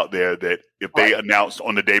guests out there that if they announced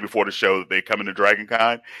on the day before the show that they come into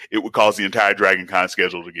DragonCon, it would cause the entire DragonCon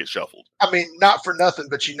schedule to get shuffled. I mean, not for nothing,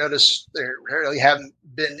 but you notice there really haven't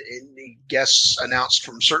been any guests announced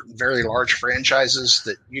from certain very large franchises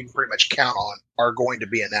that you can pretty much count on are going to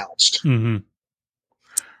be announced. Mm-hmm.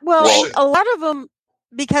 Well, a lot of them,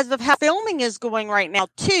 because of how filming is going right now,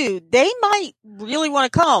 too, they might really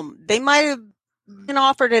want to come. They might have been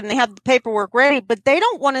offered it and they have the paperwork ready, but they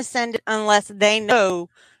don't want to send it unless they know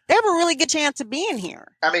they have a really good chance of being here.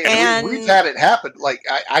 I mean, we've had it happen. Like,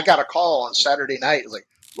 I got a call on Saturday night, like,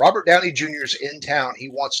 Robert Downey Jr. is in town. He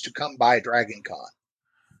wants to come by DragonCon.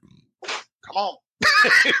 Come on.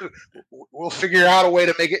 We'll figure out a way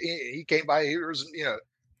to make it. He came by Heroes, and,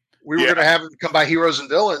 we were going to have him come by Heroes and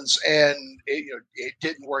Villains, and it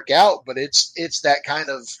didn't work out, but it's that kind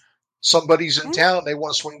of somebody's in town. They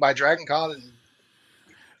want to swing by DragonCon and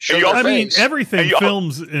show their face. Everything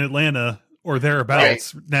films in Atlanta or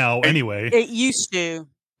thereabouts now anyway. It used to.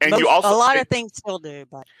 And a lot of things still do.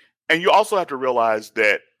 And you also have to realize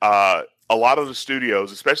that a lot of the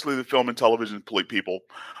studios, especially the film and television people,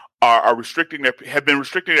 have been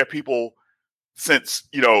restricting their people since,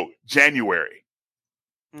 January.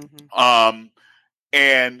 Mm-hmm.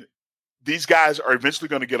 And these guys are eventually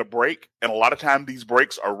going to get a break. And a lot of time these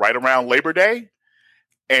breaks are right around Labor Day.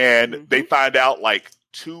 And they find out like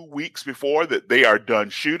 2 weeks before that they are done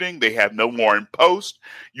shooting. They have no more in post.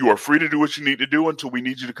 You are free to do what you need to do until we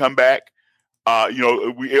need you to come back.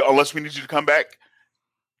 Unless we need you to come back,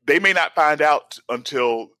 they may not find out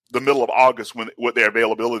until the middle of August what their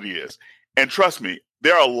availability is. And trust me,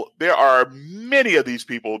 there are many of these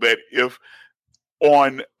people that if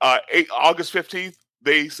on August 15th,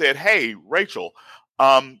 they said, "Hey, Rachel,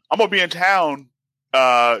 I'm going to be in town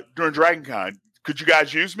during DragonCon. Could you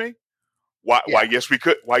guys use me?" Why, yes, we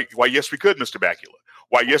could. Why, yes, we could, Mr. Bakula.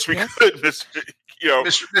 Why, yes, we could,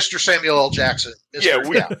 Mr. Samuel L. Jackson.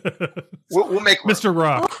 We'll make room. Mr.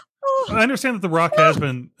 Rock. I understand that The Rock has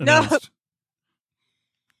been announced.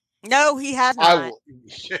 No, he has not. I will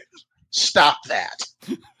stop that.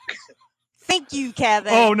 Thank you,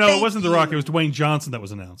 Kevin. Oh, no, it wasn't The Rock. It was Dwayne Johnson that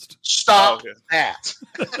was announced. Stop that.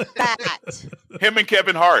 Him and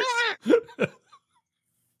Kevin Hart.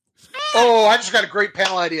 Oh, I just got a great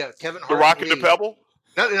panel idea. Kevin Hart. The Rock and the Pebble?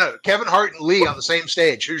 No. Kevin Hart and Lee on the same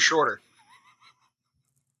stage. Who's shorter?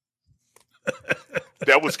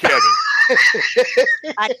 That was Kevin.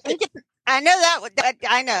 I know that was that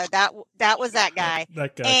guy.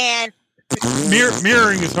 That guy. And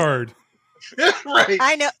mirroring is hard. Right.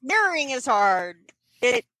 I know mirroring is hard.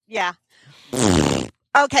 Yeah.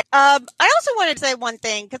 Okay. I also wanted to say one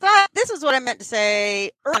thing because this is what I meant to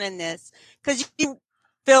say early on in this because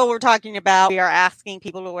Phil, we're talking about we are asking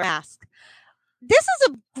people to wear masks. This is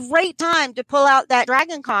a great time to pull out that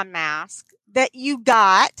DragonCon mask that you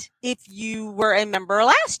got if you were a member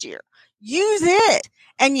last year. Use it.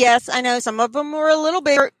 And yes, I know some of them were a little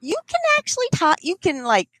bigger. You can actually cut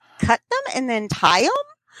them and then tie them.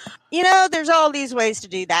 There's all these ways to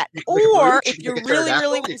do that. Or if you're really,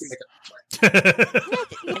 really, you can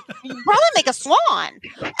probably make a swan.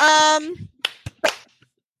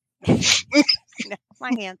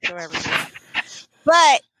 My hands go everywhere.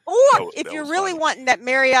 But if you're really wanting that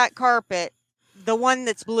Marriott carpet, the one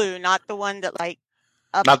that's blue, not the one that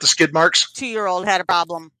not the skid marks. 2-year-old had a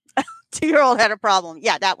problem. 2-year-old had a problem.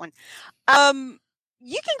 Yeah, that one.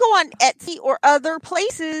 You can go on Etsy or other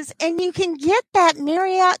places and you can get that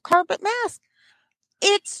Marriott carpet mask.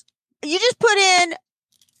 You just put in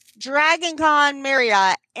DragonCon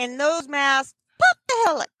Marriott and those masks pop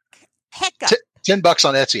the heck up. $10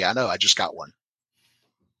 on Etsy. I know. I just got one.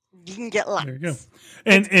 You can get lots. There you go.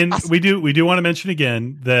 And awesome. we do want to mention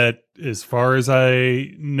again that as far as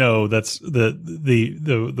I know, that's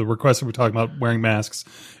the request that we're talking about wearing masks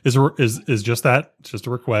is just that. It's just a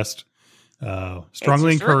request. Strongly It's just a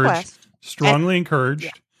encouraged. request. Strongly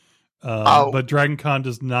encouraged. Yeah. But Dragon Con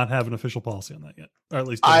does not have an official policy on that yet. Or at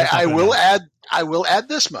least I will add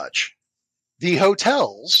this much. The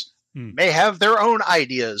hotels may have their own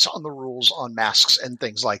ideas on the rules on masks and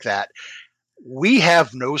things like that. We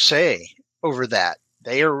have no say over that.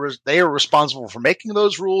 They are responsible for making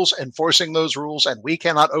those rules, enforcing those rules, and we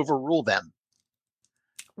cannot overrule them.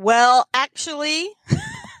 Well, actually,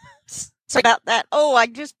 sorry about that. Oh, I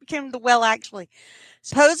just became actually.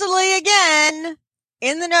 Supposedly, again,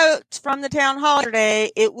 in the notes from the town hall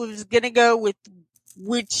today, it was going to go with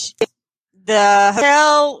which if the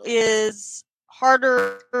hotel is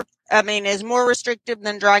harder, is more restrictive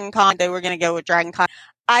than Dragon Con, they were going to go with Dragon Con.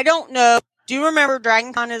 I don't know. Do you remember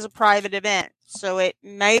Dragon Con is a private event? So it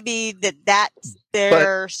may be that's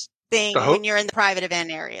their thing when you're in the private event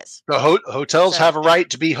areas. The hotels have a right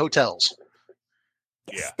to be hotels.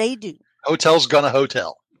 Yes, they do. Hotels gonna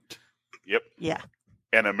hotel. Yep. Yeah.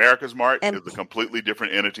 And America's Mart is a completely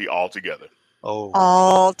different entity altogether. Oh.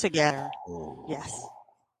 All together. Yes.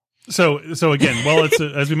 So again, well, it's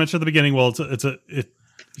as we mentioned at the beginning. Well, it's a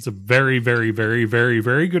very, very, very, very,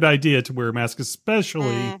 very good idea to wear a mask,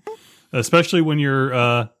 especially when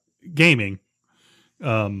you're gaming.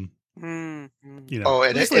 You know. Oh,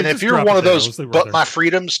 and if you're one of those "but my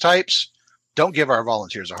freedoms" types, don't give our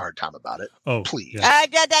volunteers a hard time about it. Oh, please. Yeah.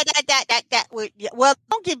 Well,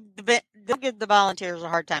 don't give the volunteers a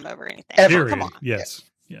hard time over anything. Ever. Come on. Yes.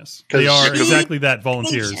 They are exactly that,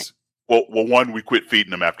 volunteers. Patient. Well, one, we quit feeding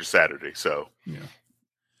them after Saturday, so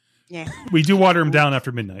yeah. We do water them down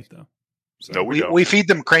after midnight, though. So. No, we don't. We feed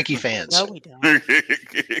them cranky fans. No, we don't.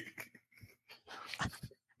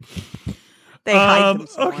 They hide them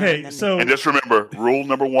somewhere, okay, and just remember, rule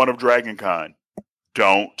number 1 of Dragon Con: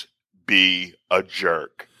 don't be a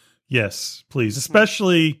jerk. Yes, please,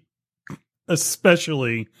 especially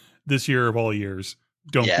this year of all years.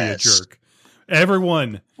 Don't be a jerk.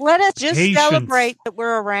 Everyone, let us just celebrate that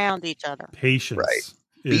we're around each other. Patience, right?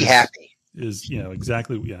 Be happy. Is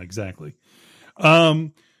exactly. Yeah, exactly.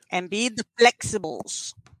 And be the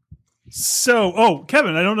flexibles. So,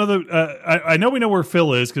 Kevin, I don't know that I know we know where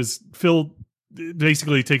Phil is because Phil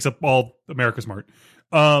basically takes up all America's Mart,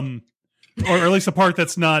 or at least the part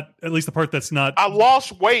that's not. I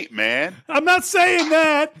lost weight, man. I'm not saying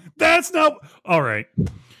that. That's not all right.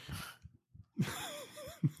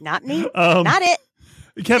 Not me. Not it.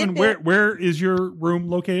 Kevin, where is your room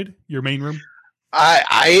located? Your main room?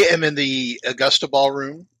 I am in the Augusta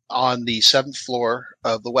Ballroom on the 7th floor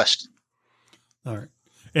of the Westin. All right.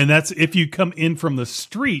 And that's if you come in from the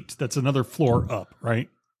street, that's another floor up, right?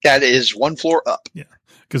 That is one floor up. Yeah.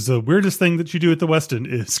 Because the weirdest thing that you do at the Westin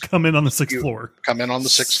is come in on the 6th floor. Come in on the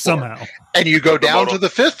 6th somehow. Floor. And you go down to the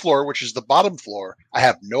 5th floor, which is the bottom floor. I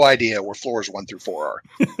have no idea where floors 1 through 4 are.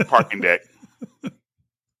 Parking deck.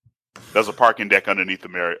 There's a parking deck under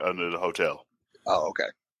the hotel. Oh, okay.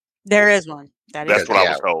 There is one. That's what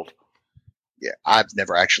I was told. Yeah, I've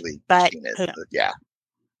never actually seen it. But yeah.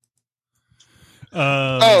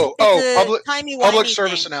 Public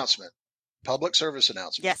service announcement. Public service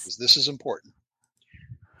announcement. Yes. Because this is important.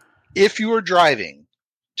 If you are driving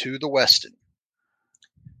to the Westin,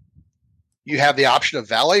 you have the option of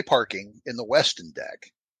valet parking in the Westin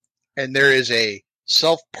deck. And there is a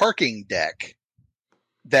self-parking deck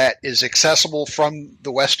that is accessible from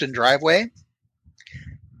the Westin driveway.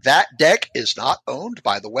 That deck is not owned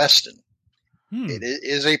by the Westin. It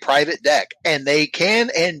is a private deck, and they can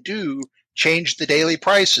and do change the daily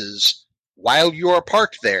prices while you are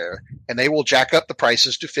parked there, and they will jack up the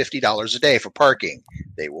prices to $50 a day for parking.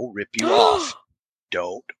 They will rip you off.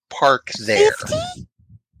 Don't park there. 50?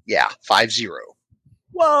 Yeah, 50.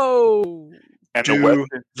 Whoa. And do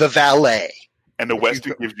the valet. And the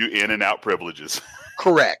Westin gives you in and out privileges.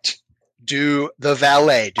 Correct. Do the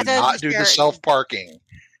valet. Do not do the self-parking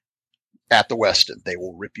at the Westin. They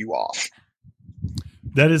will rip you off.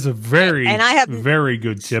 That is a very very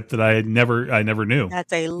good tip that I never knew.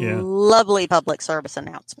 That's a lovely public service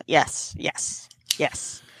announcement. Yes.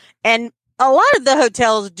 And a lot of the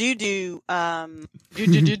hotels do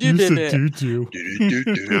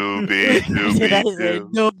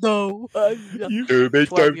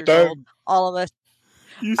all of us.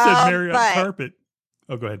 You said Marriott carpet.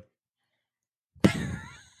 Oh, go ahead.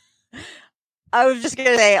 I was just going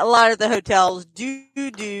to say, a lot of the hotels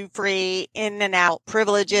do free in and out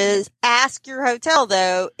privileges. Ask your hotel,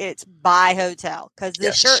 though. It's by hotel because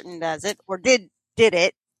the Sheraton does it or did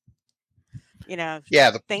it.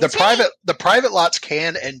 Yeah, the things private lots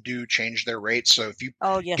can and do change their rates. So if you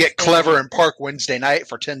yes, get they clever do. and park Wednesday night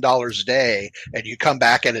for $10 a day, and you come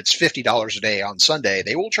back and it's $50 a day on Sunday,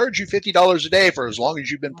 they will charge you $50 a day for as long as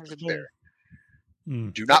you've been $50 a parked day. there.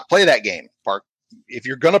 Mm. Do not play that game. Park if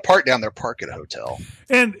you're going to park down there. Park at a hotel.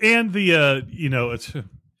 And the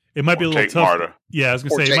it might be a little Take tough. MARTA. Yeah, I was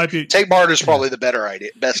gonna Or say it might be. take MARTA is probably the best idea.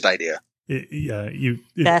 Best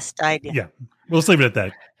idea. Yeah, we'll just leave it at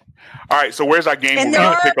that. All right, so where's our game And we're there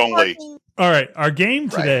going to are pick on Lee? parking- All right, our game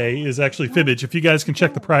today is actually Fibbage. If you guys can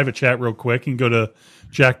check the private chat real quick and go to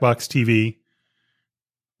Jackbox TV,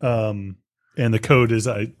 and the code is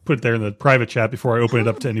I put it there in the private chat before I open it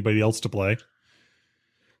up to anybody else to play.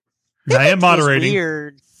 And I am It's moderating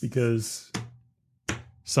weird. because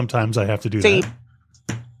sometimes I have to do So that.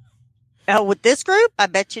 Oh, with this group, I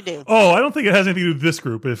bet you do. Oh, I don't think it has anything to do with this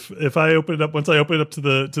group. If I open it up, once I open it up to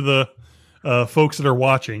the folks that are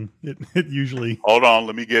watching, it usually. Hold on,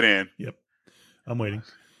 let me get in. Yep, I'm waiting.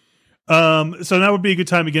 So that would be a good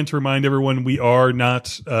time again to remind everyone we are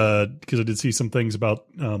not because I did see some things about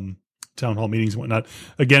town hall meetings and whatnot.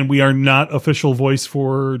 Again, we are not official voice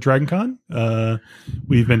for DragonCon.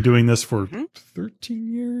 We've been doing this for 13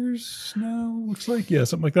 years now. Looks like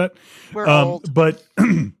something like that. We're old. But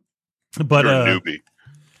You're a newbie.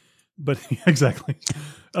 But exactly.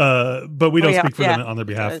 But we don't speak for them on their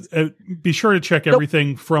behalf. Be sure to check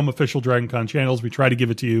everything from official DragonCon channels. We try to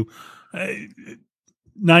give it to you.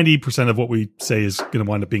 90% of what we say is going to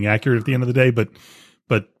wind up being accurate at the end of the day, but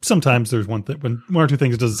sometimes there's one or two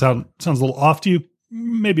things that sounds a little off to you.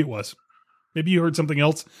 Maybe it was. Maybe you heard something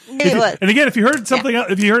else. Maybe it was. And again, if you heard something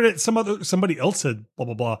else, if you heard it, somebody else said blah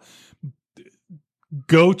blah blah.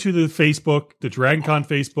 Go to the Facebook, the DragonCon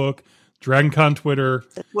Facebook, DragonCon Twitter,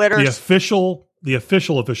 the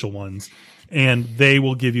official ones, and they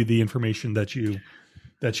will give you the information that you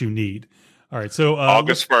need. All right, so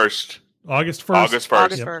August 1st. August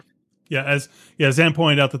 1st. Yep. Yeah, as Zan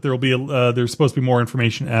pointed out that there will be there's supposed to be more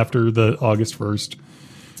information after the August 1st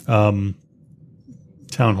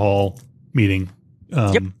town hall meeting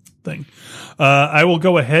thing. I will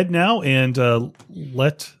go ahead now and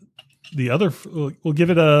let the other. We'll give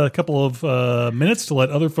it a couple of minutes to let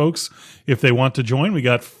other folks, if they want to join. We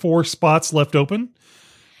got 4 spots left open.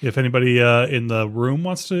 If anybody in the room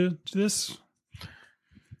wants to do this,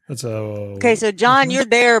 that's okay. So John, you're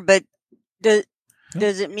there, but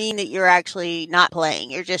does it mean that you're actually not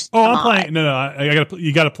playing? You're just I'm playing. No,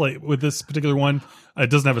 you got to play with this particular one. It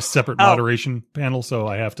doesn't have a separate moderation panel, so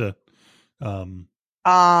I have to. Okay.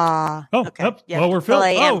 Well, we're filled.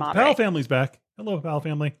 Pal Family's back. Hello, Pal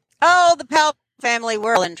Family. Oh, the Pal Family,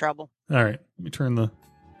 we're all in trouble. All right, let me turn the.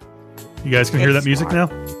 You guys can hear that music now?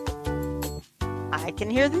 I can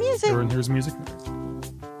hear the music. Everyone hears music?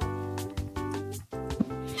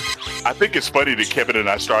 I think it's funny that Kevin and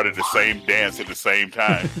I started the same dance at the same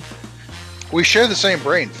time. We share the same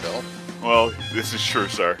brain, Phil. Well, this is true,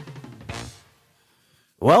 sir.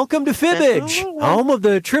 Welcome to Fibbage, home of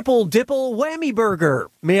the Triple Dipple Whammy Burger.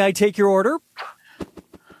 May I take your order?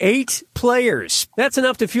 8 players. That's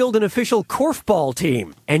enough to field an official korfball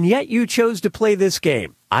team. And yet you chose to play this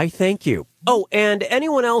game. I thank you. Oh, and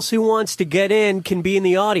anyone else who wants to get in can be in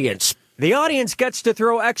the audience. The audience gets to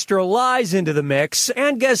throw extra lies into the mix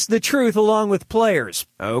and guess the truth along with players.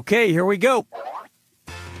 Okay, here we go.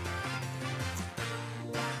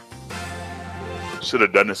 Should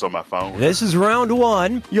have done this on my phone. This is round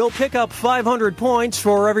 1. You'll pick up 500 points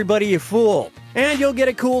for everybody you fool. And you'll get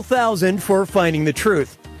a cool 1,000 for finding the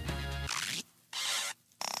truth.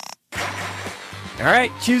 All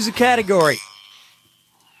right, choose a category.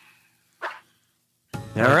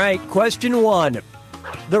 All right, question 1.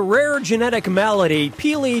 The rare genetic malady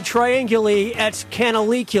Pili trianguli et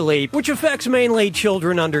canaliculi, which affects mainly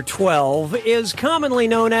children under 12, is commonly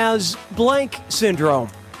known as blank syndrome.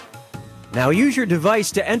 Now use your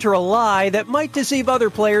device to enter a lie that might deceive other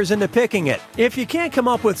players into picking it. If you can't come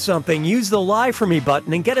up with something, use the Lie For Me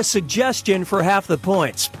button and get a suggestion for half the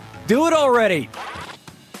points. Do it already!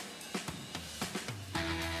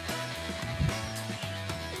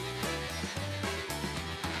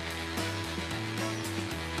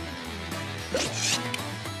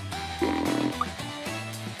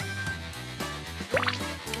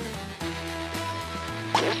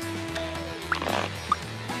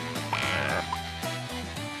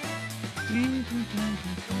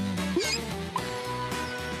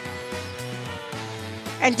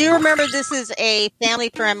 And do remember, this is a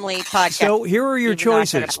family-friendly podcast. So here are your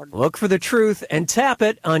choices. Look for the truth and tap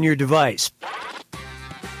it on your device.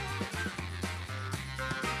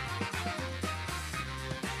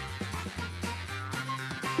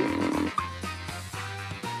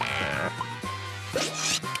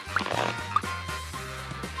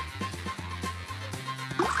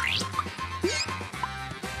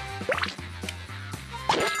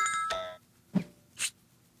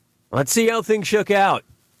 Let's see how things shook out.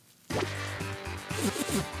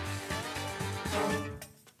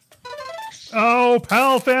 Oh,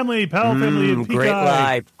 Pal Family and Peacock. Great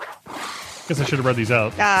lie. Guess I should have read these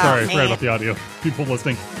out. Oh, Sorry, I man. forgot about the audio. People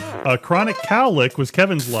listening. Chronic Cowlick was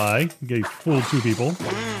Kevin's lie. He fooled two people.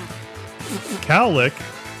 Cowlick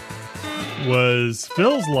was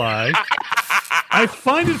Phil's lie. I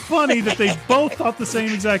find it funny that they both thought the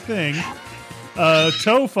same exact thing.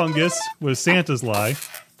 Toe Fungus was Santa's lie.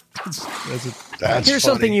 That's Here's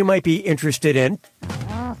something you might be interested in.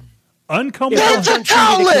 Uncombable, It's a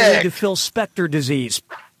cowlick! To Phil Spector disease.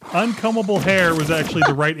 uncombable hair was actually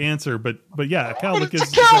the right answer, but yeah, cowlick is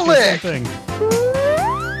it's a exactly the cowlick! same thing.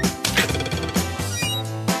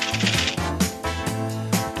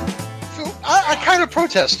 I kind of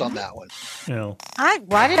protest on that one. You know,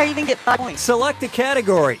 Why did I even get 5 points? Select a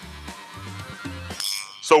category.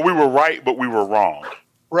 So we were right, but we were wrong.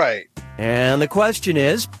 Right. And the question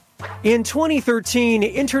is, in 2013,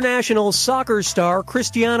 international soccer star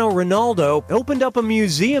Cristiano Ronaldo opened up a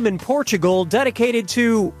museum in Portugal dedicated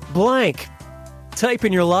to blank. Type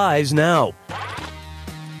in your lies now.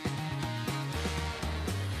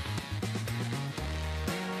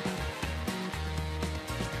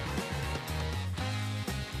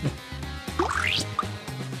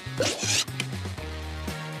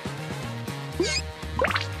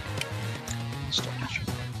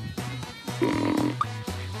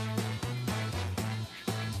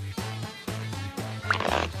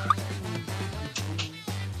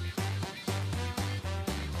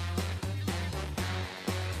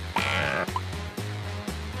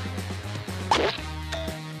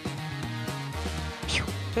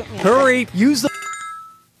 Hurry, use the...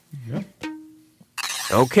 yeah.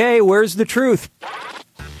 Okay, where's the truth?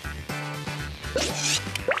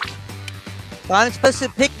 Well, I'm supposed to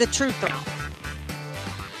pick the truth.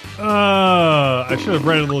 I should have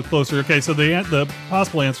read it a little closer. Okay, so the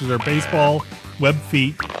possible answers are baseball, web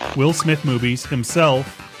feet, Will Smith movies,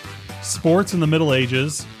 himself, sports in the Middle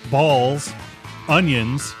Ages, balls,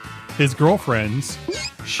 onions, his girlfriends,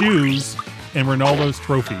 shoes, and Ronaldo's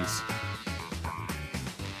trophies.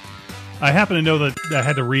 I happen to know that I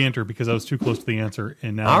had to re-enter because I was too close to the answer.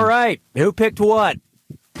 And now All right, who picked what?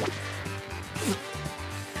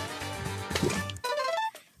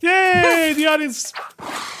 Yay! The audience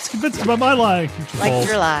is convinced about my lie. Which is Like false.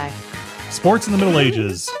 your lie. Sports in the Middle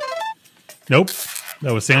Ages. Nope.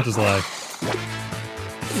 That was Santa's lie.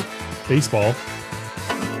 Baseball.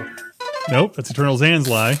 Nope. That's Eternal Zan's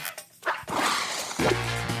lie.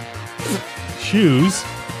 Shoes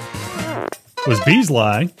was B's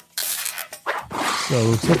lie.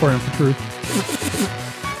 So far in for truth.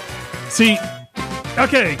 See,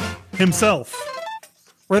 okay, himself.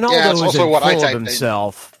 Ronaldo Yeah, it's isn't also what I full of typed in.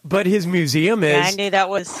 himself, but his museum Yeah, I is. knew that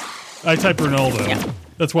was. I typed Ronaldo. Yeah.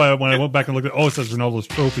 That's why when I went back and looked at, it says Ronaldo's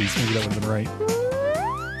trophies. Maybe that would have been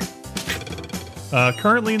right.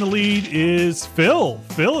 Currently in the lead is Phil.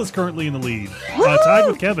 Phil is currently in the lead, tied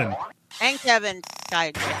with Kevin. And Kevin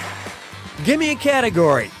died. Give me a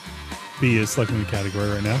category. B is selecting the category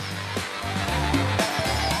right now.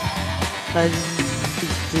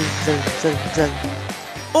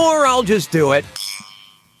 Or I'll just do it.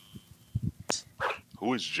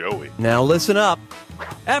 Who is Joey? Now listen up.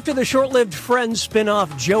 After the short-lived Friends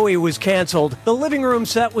spin-off Joey was canceled, the living room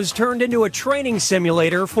set was turned into a training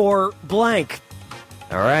simulator for blank.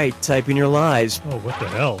 All right, type in your lies. Oh, what the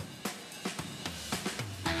hell?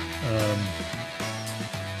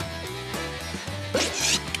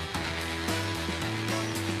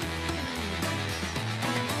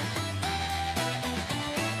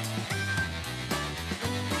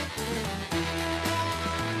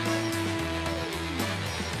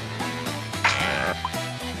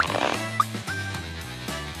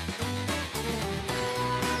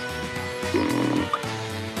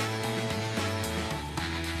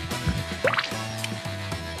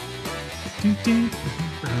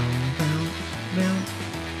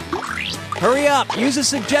 Hurry up. Use a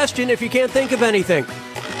suggestion if you can't think of anything.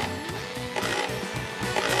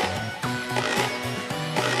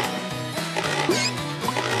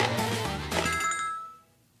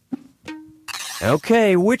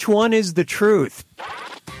 Okay, which one is the truth?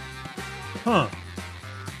 Huh.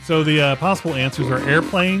 So the possible answers are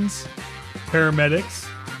airplanes, paramedics,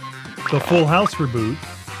 the Full House reboot,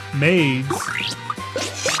 maids,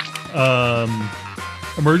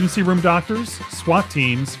 emergency room doctors, SWAT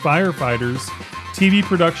teams, firefighters, TV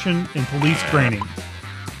production, and police training.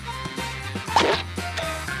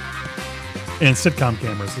 And sitcom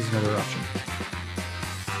cameras is another option.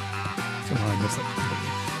 Somehow I missed that.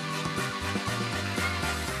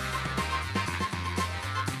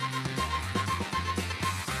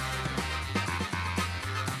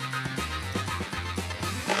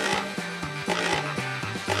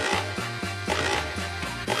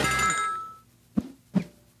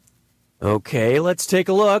 Okay, let's take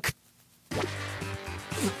a look.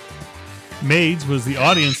 Maids was the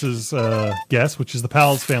audience's guess, which is the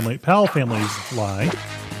Powell family's lie.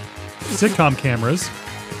 Sitcom cameras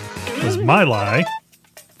was my lie.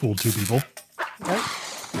 Fooled two people.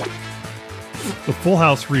 The Full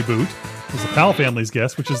House reboot was the Powell family's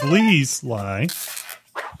guess, which is Lee's lie.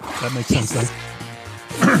 That makes sense then.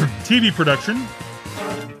 TV production,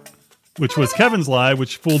 which was Kevin's lie,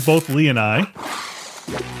 which fooled both Lee and I.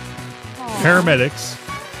 Paramedics,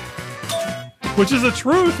 which is the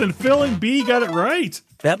truth, and Phil and B got it right.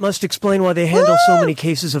 That must explain why they handle so many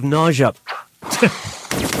cases of nausea.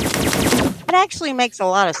 That actually makes a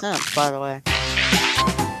lot of sense, by the way.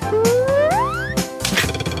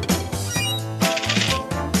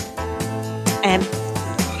 And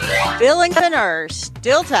Bill and Kevin are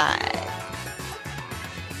still tied.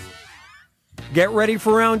 Get ready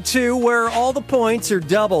for round 2, where all the points are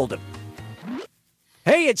doubled.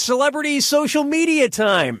 Hey, it's celebrity social media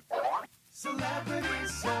time. Celebrity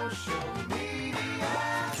social media.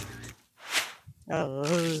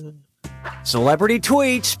 Celebrity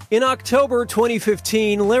tweets. In October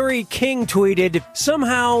 2015, Larry King tweeted,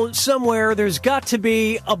 "Somehow, somewhere, there's got to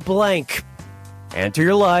be a blank." Enter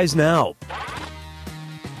your lies now.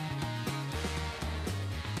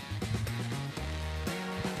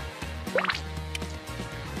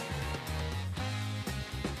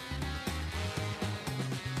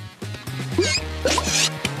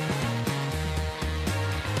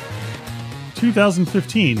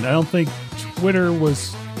 ...2015. I don't think Twitter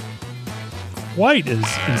was quite as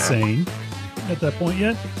insane at that point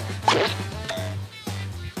yet.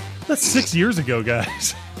 That's 6 years ago,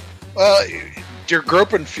 guys. Der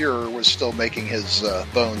Gruppenführer was still making his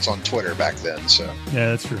bones on Twitter back then, so...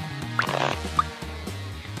 Yeah, that's true.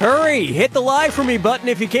 Hurry! Hit the lie for me button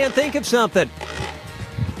if you can't think of something.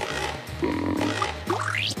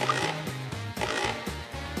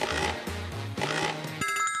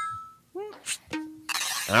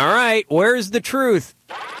 All right, where's the truth?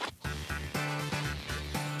 All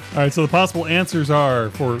right, so the possible answers are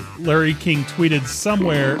for Larry King tweeted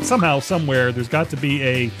somehow, somewhere, there's got to be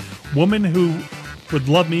a woman who would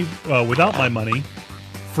love me without my money,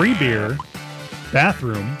 free beer,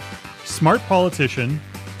 bathroom, smart politician,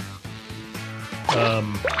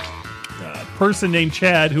 person named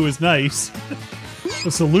Chad who is nice,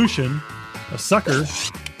 a solution, a sucker,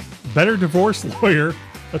 better divorce lawyer,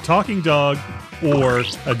 a talking dog, or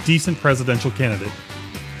a decent presidential candidate.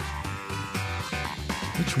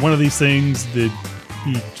 Which one of these things did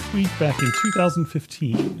he tweet back in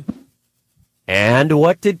 2015? And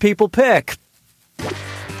what did people pick?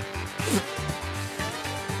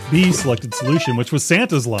 B selected solution, which was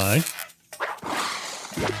Santa's lie.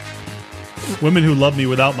 Women who love me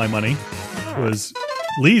without my money was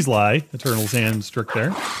Lee's lie. Eternal's hand strict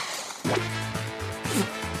there.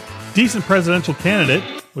 Decent presidential candidate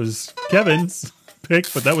was Kevin's pick,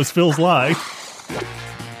 but that was Phil's lie.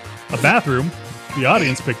 A bathroom. The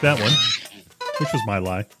audience picked that one, which was my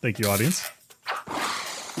lie. Thank you, audience.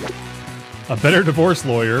 A better divorce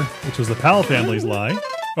lawyer, which was the Powell family's lie.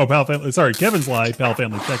 Oh, Powell family. Sorry, Kevin's lie. Powell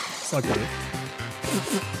family sucked at it.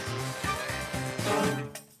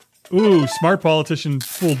 Ooh, smart politician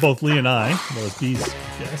fooled both Lee and I. That was B's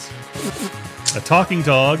guess. A talking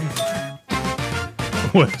dog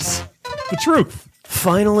was the truth.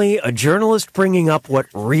 Finally, a journalist bringing up what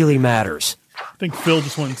really matters. I think Phil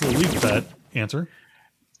just went into the leap with that answer.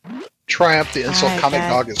 Triumph, the insult comic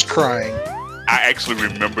dog is crying. I actually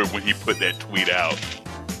remember when he put that tweet out.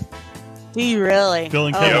 He really? Phil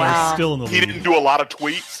and Kevin are still in the lead. He didn't do a lot of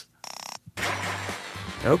tweets.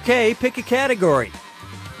 Okay, pick a category.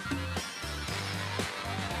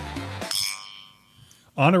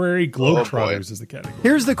 Honorary Globetrotters is the category.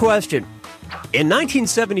 Here's the question. In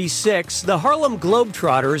 1976, the Harlem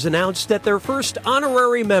Globetrotters announced that their first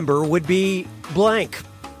honorary member would be blank.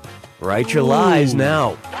 Write your lies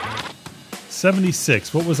now.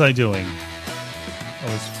 76. What was I doing? I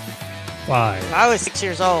was 5. I was 6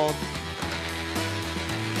 years old.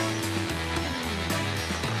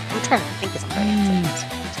 I'm trying to think of something.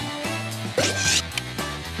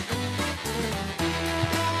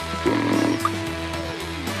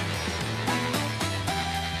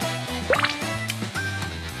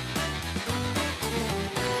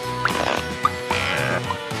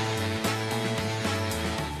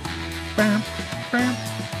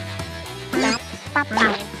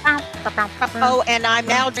 Oh, and I'm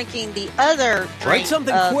now drinking the other drink. Write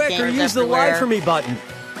something quick or use the lie for me button.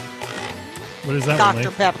 What is that?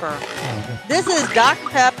 Dr. Pepper. Oh, okay. This is Dr.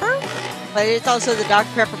 Pepper, but it's also the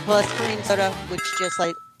Dr. Pepper Plus cream soda, which just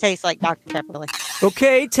like tastes like Dr. Pepper.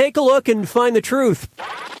 Okay, take a look and find the truth.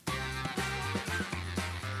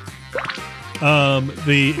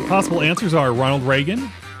 The possible answers are Ronald Reagan,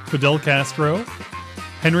 Fidel Castro,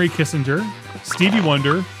 Henry Kissinger, Stevie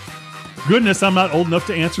Wonder. Goodness, I'm not old enough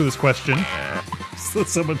to answer this question. So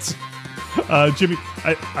someone's Jimmy.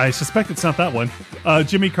 I suspect it's not that one.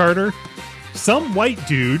 Jimmy Carter, some white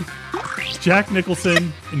dude, Jack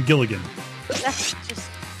Nicholson, and Gilligan. That's just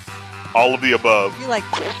All of the above.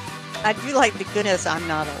 I do like the goodness I'm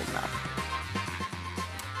not old enough.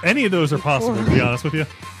 Any of those are possible, to be honest with you.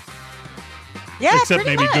 Yeah, Except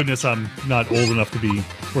pretty maybe much. goodness I'm not old enough to be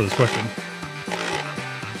for this question.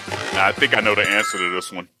 I think I know the answer to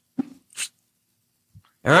this one.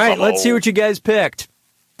 All right, I'm let's see old. what you guys picked.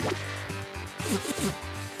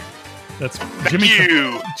 That's Thank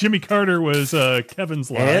you. Jimmy Carter was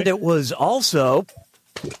Kevin's lie. And it was also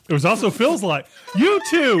It was also Phil's lie. You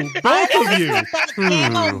two, both of you.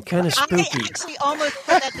 kind of I spooky. actually almost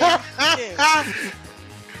put that down too.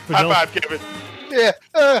 Fidel, High five, Kevin.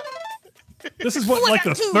 Yeah. this is what like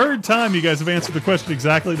the third time you guys have answered the question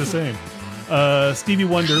exactly the same. Stevie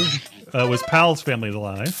Wonder was Pal's family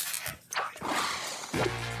alive.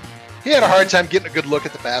 He had a hard time getting a good look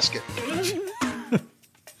at the basket.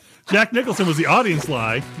 Jack Nicholson was the audience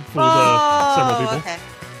lie. Fooled several people. Okay.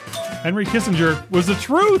 Henry Kissinger was the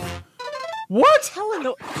truth. What?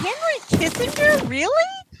 Henry Kissinger, really?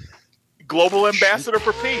 Global ambassador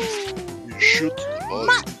for peace. You shoot the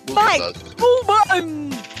buzz. Look Mike, at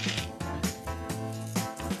that.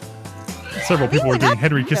 Several people were doing up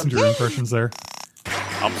Henry the Kissinger impressions there.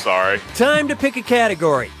 I'm sorry. Time to pick a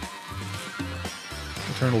category.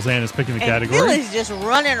 Eternal Zan is picking the And Phil category. is just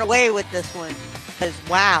running away with this one. Because,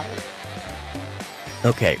 wow.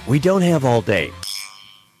 Okay, we don't have all day.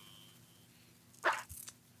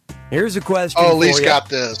 Here's a question Oh, for Lee's you. got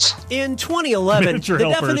this. In 2011, Miniature the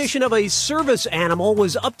helpers. definition of a service animal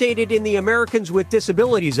was updated in the Americans with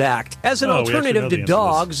Disabilities Act. As an Oh, we actually alternative know to the answer to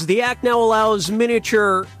dogs, the act now allows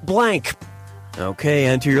miniature blank. Okay,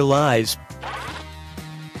 enter your lies.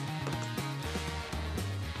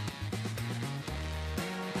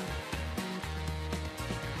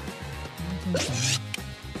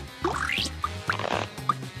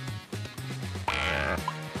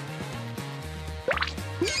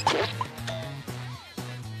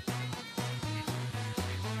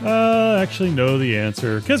 Actually know the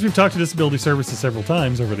answer because we've talked to Disability Services several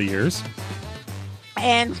times over the years.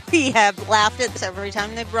 And we have laughed at this every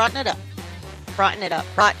time they've brought it up.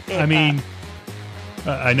 I mean,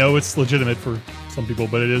 I know it's legitimate for some people,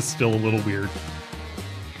 but it is still a little weird.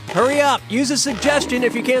 Hurry up. Use a suggestion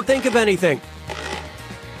if you can't think of anything.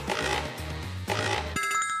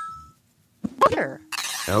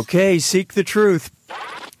 Okay, seek the truth.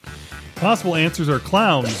 Possible answers are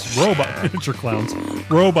clowns, miniature clowns,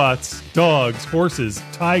 robots, dogs, horses,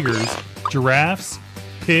 tigers, giraffes,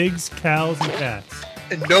 pigs, cows, and cats.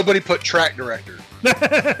 And nobody put track director. We put,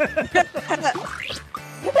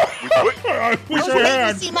 I was waiting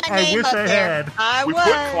to see my name up there. I We was.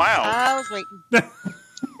 put clown. I was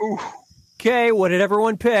waiting. Okay, what did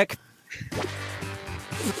everyone pick?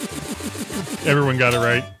 Everyone got it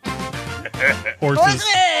right. Horses.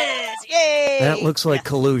 Horses! Yay! That looks like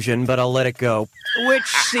collusion, but I'll let it go. Which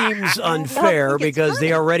seems unfair think it's because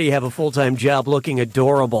they already have a full-time job looking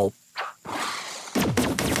adorable.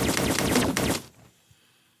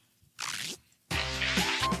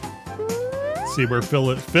 See where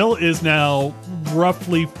Phil is now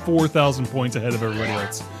roughly 4,000 points ahead of everybody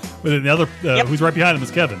else. But then the other, who's right behind him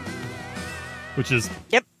is Kevin, which is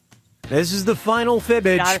Yep. This is the final Not a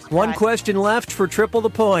fibbage. surprise. One question left for triple the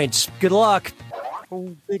points. Good luck.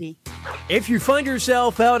 Oh, goody. If you find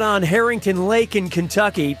yourself out on Harrington Lake in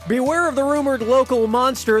Kentucky, beware of the rumored local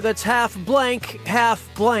monster that's half blank, half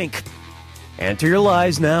blank. Enter your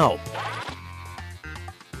lies now.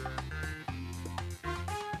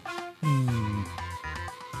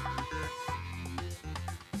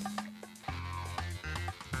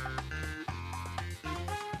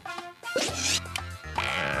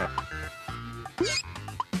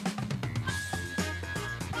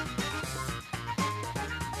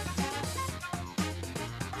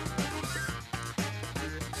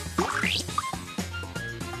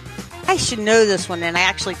 I should know this one, and I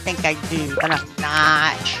actually think I do, but I'm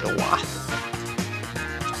not sure.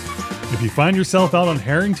 if you find yourself out on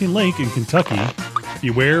Harrington Lake in Kentucky,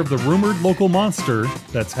 beware of the rumored local monster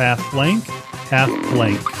that's half blank, half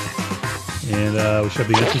blank. And we should have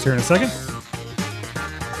the answers here in a second.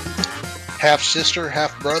 Half sister,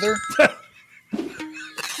 half brother.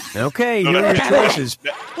 Okay, No, here are your that's- choices.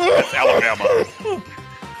 That's Alabama.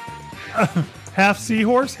 Half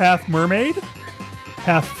seahorse, half mermaid,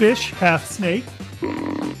 half fish, half snake,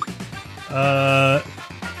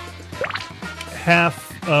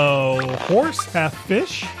 half Horse, half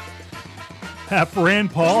fish, half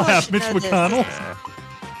Rand Paul, You half should Mitch know this. McConnell,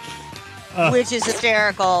 Which is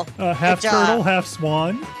hysterical. half Good job. turtle, half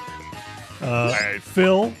swan. Nice.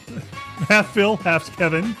 Phil, half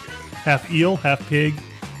Kevin, half eel, half pig,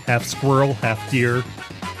 half squirrel, half deer,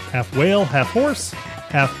 half whale, half horse,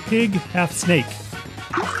 half pig, half snake.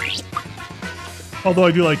 Although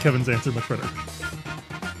I do like Kevin's answer much better.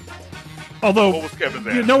 Although What was Kevin's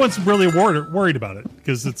answer? no one's really worried about it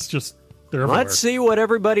because it's just they're everywhere. Let's see what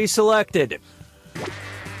everybody selected.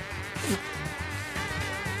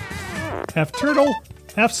 Half turtle,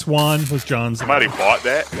 half swan was John's. Somebody bought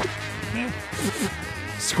that.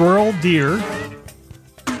 Squirrel, deer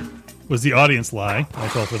was the audience lie. I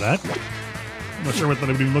fell for that. I'm not sure what that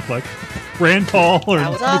would even look like. Rand Paul or That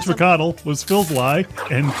was Mitch awesome. McConnell was Phil's lie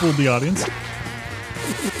and fooled the audience.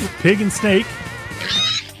 Pig and snake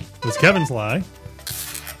was Kevin's lie.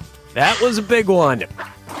 That was a big one.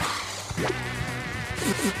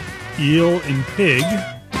 Eel and pig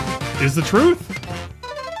is the truth.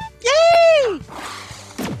 Yay!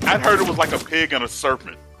 I'd heard it was like a pig and a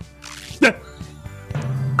serpent.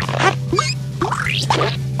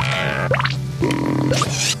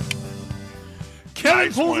 Kevin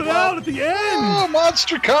Nice pulls one. it out at the end. Oh,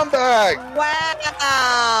 monster comeback!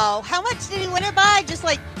 Wow. How much did he win it by? Just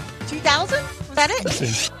like 2,000? Was that it?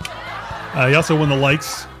 See. He also won the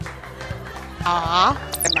likes. Aw.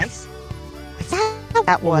 Nice.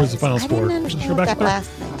 That What was the final I score? didn't understand Go what back that there. last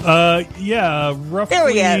thing. Yeah, There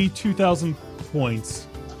we roughly go. 2,000 points,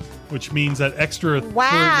 which means that extra third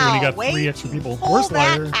Wow. when you got way three extra to people. pull Worst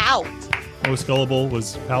that liar, out. most gullible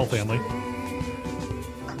was Powell family.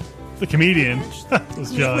 The comedian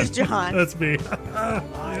was John. was John. That's me. Yeah.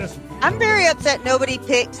 I'm very upset nobody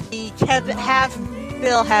picked the Kevin, half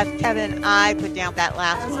Bill, half Kevin. I put down that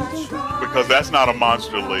last one. Because that's not a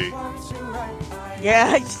monster league.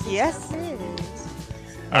 Yeah, yes, it is.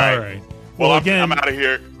 All right. Well, Well, I'm again, out of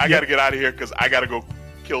here. I got to get out of here because I got to go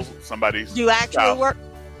kill somebody's. Do you actually child. work?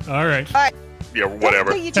 all right. All right. Yeah,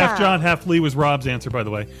 whatever. Don't do your Half job. John, half Lee was Rob's answer, by the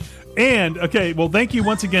way. And okay, well, thank you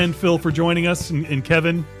once again, Phil, for joining us, and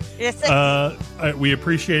Kevin. Yes, sir. We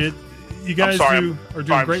appreciate it. You I'm guys sorry, are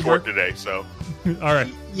doing I'm great short work. today, so All right.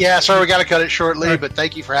 Yeah, sorry we got to cut it short, Lee, All right. but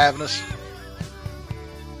thank you for having us.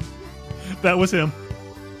 That was him.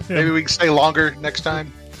 Maybe we can stay longer next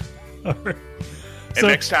time. All right. and So-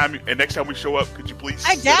 next time we show up, could you please?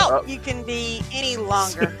 I sit doubt up? you can be any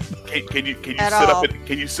longer. Can you At sit all. up?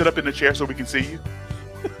 Can you sit up in the chair so we can see you?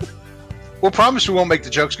 We'll promise we won't make the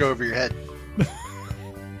jokes go over your head.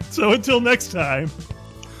 So until next time,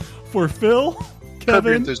 for Phil, Curb your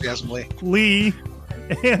Kevin, enthusiasm, Lee. Lee,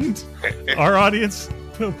 and our audience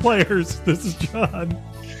players, this is John.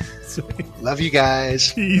 Say Love you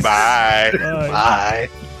guys. peace. Bye. Bye. Bye.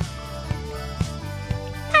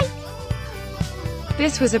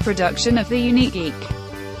 This was a production of The Unique Geek.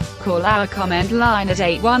 Call our comment line at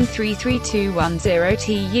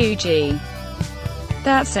 8133210TUG.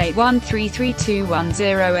 That's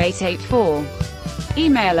 81332108884.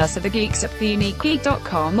 Email us at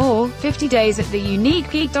thegeeks@theuniquegeek.com or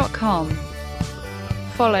 50days@theuniquegeek.com.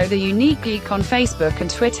 Follow The Unique Geek on Facebook and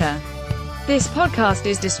Twitter. This podcast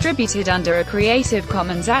is distributed under a Creative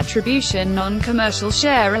Commons Attribution Non-Commercial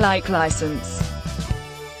Share-alike license.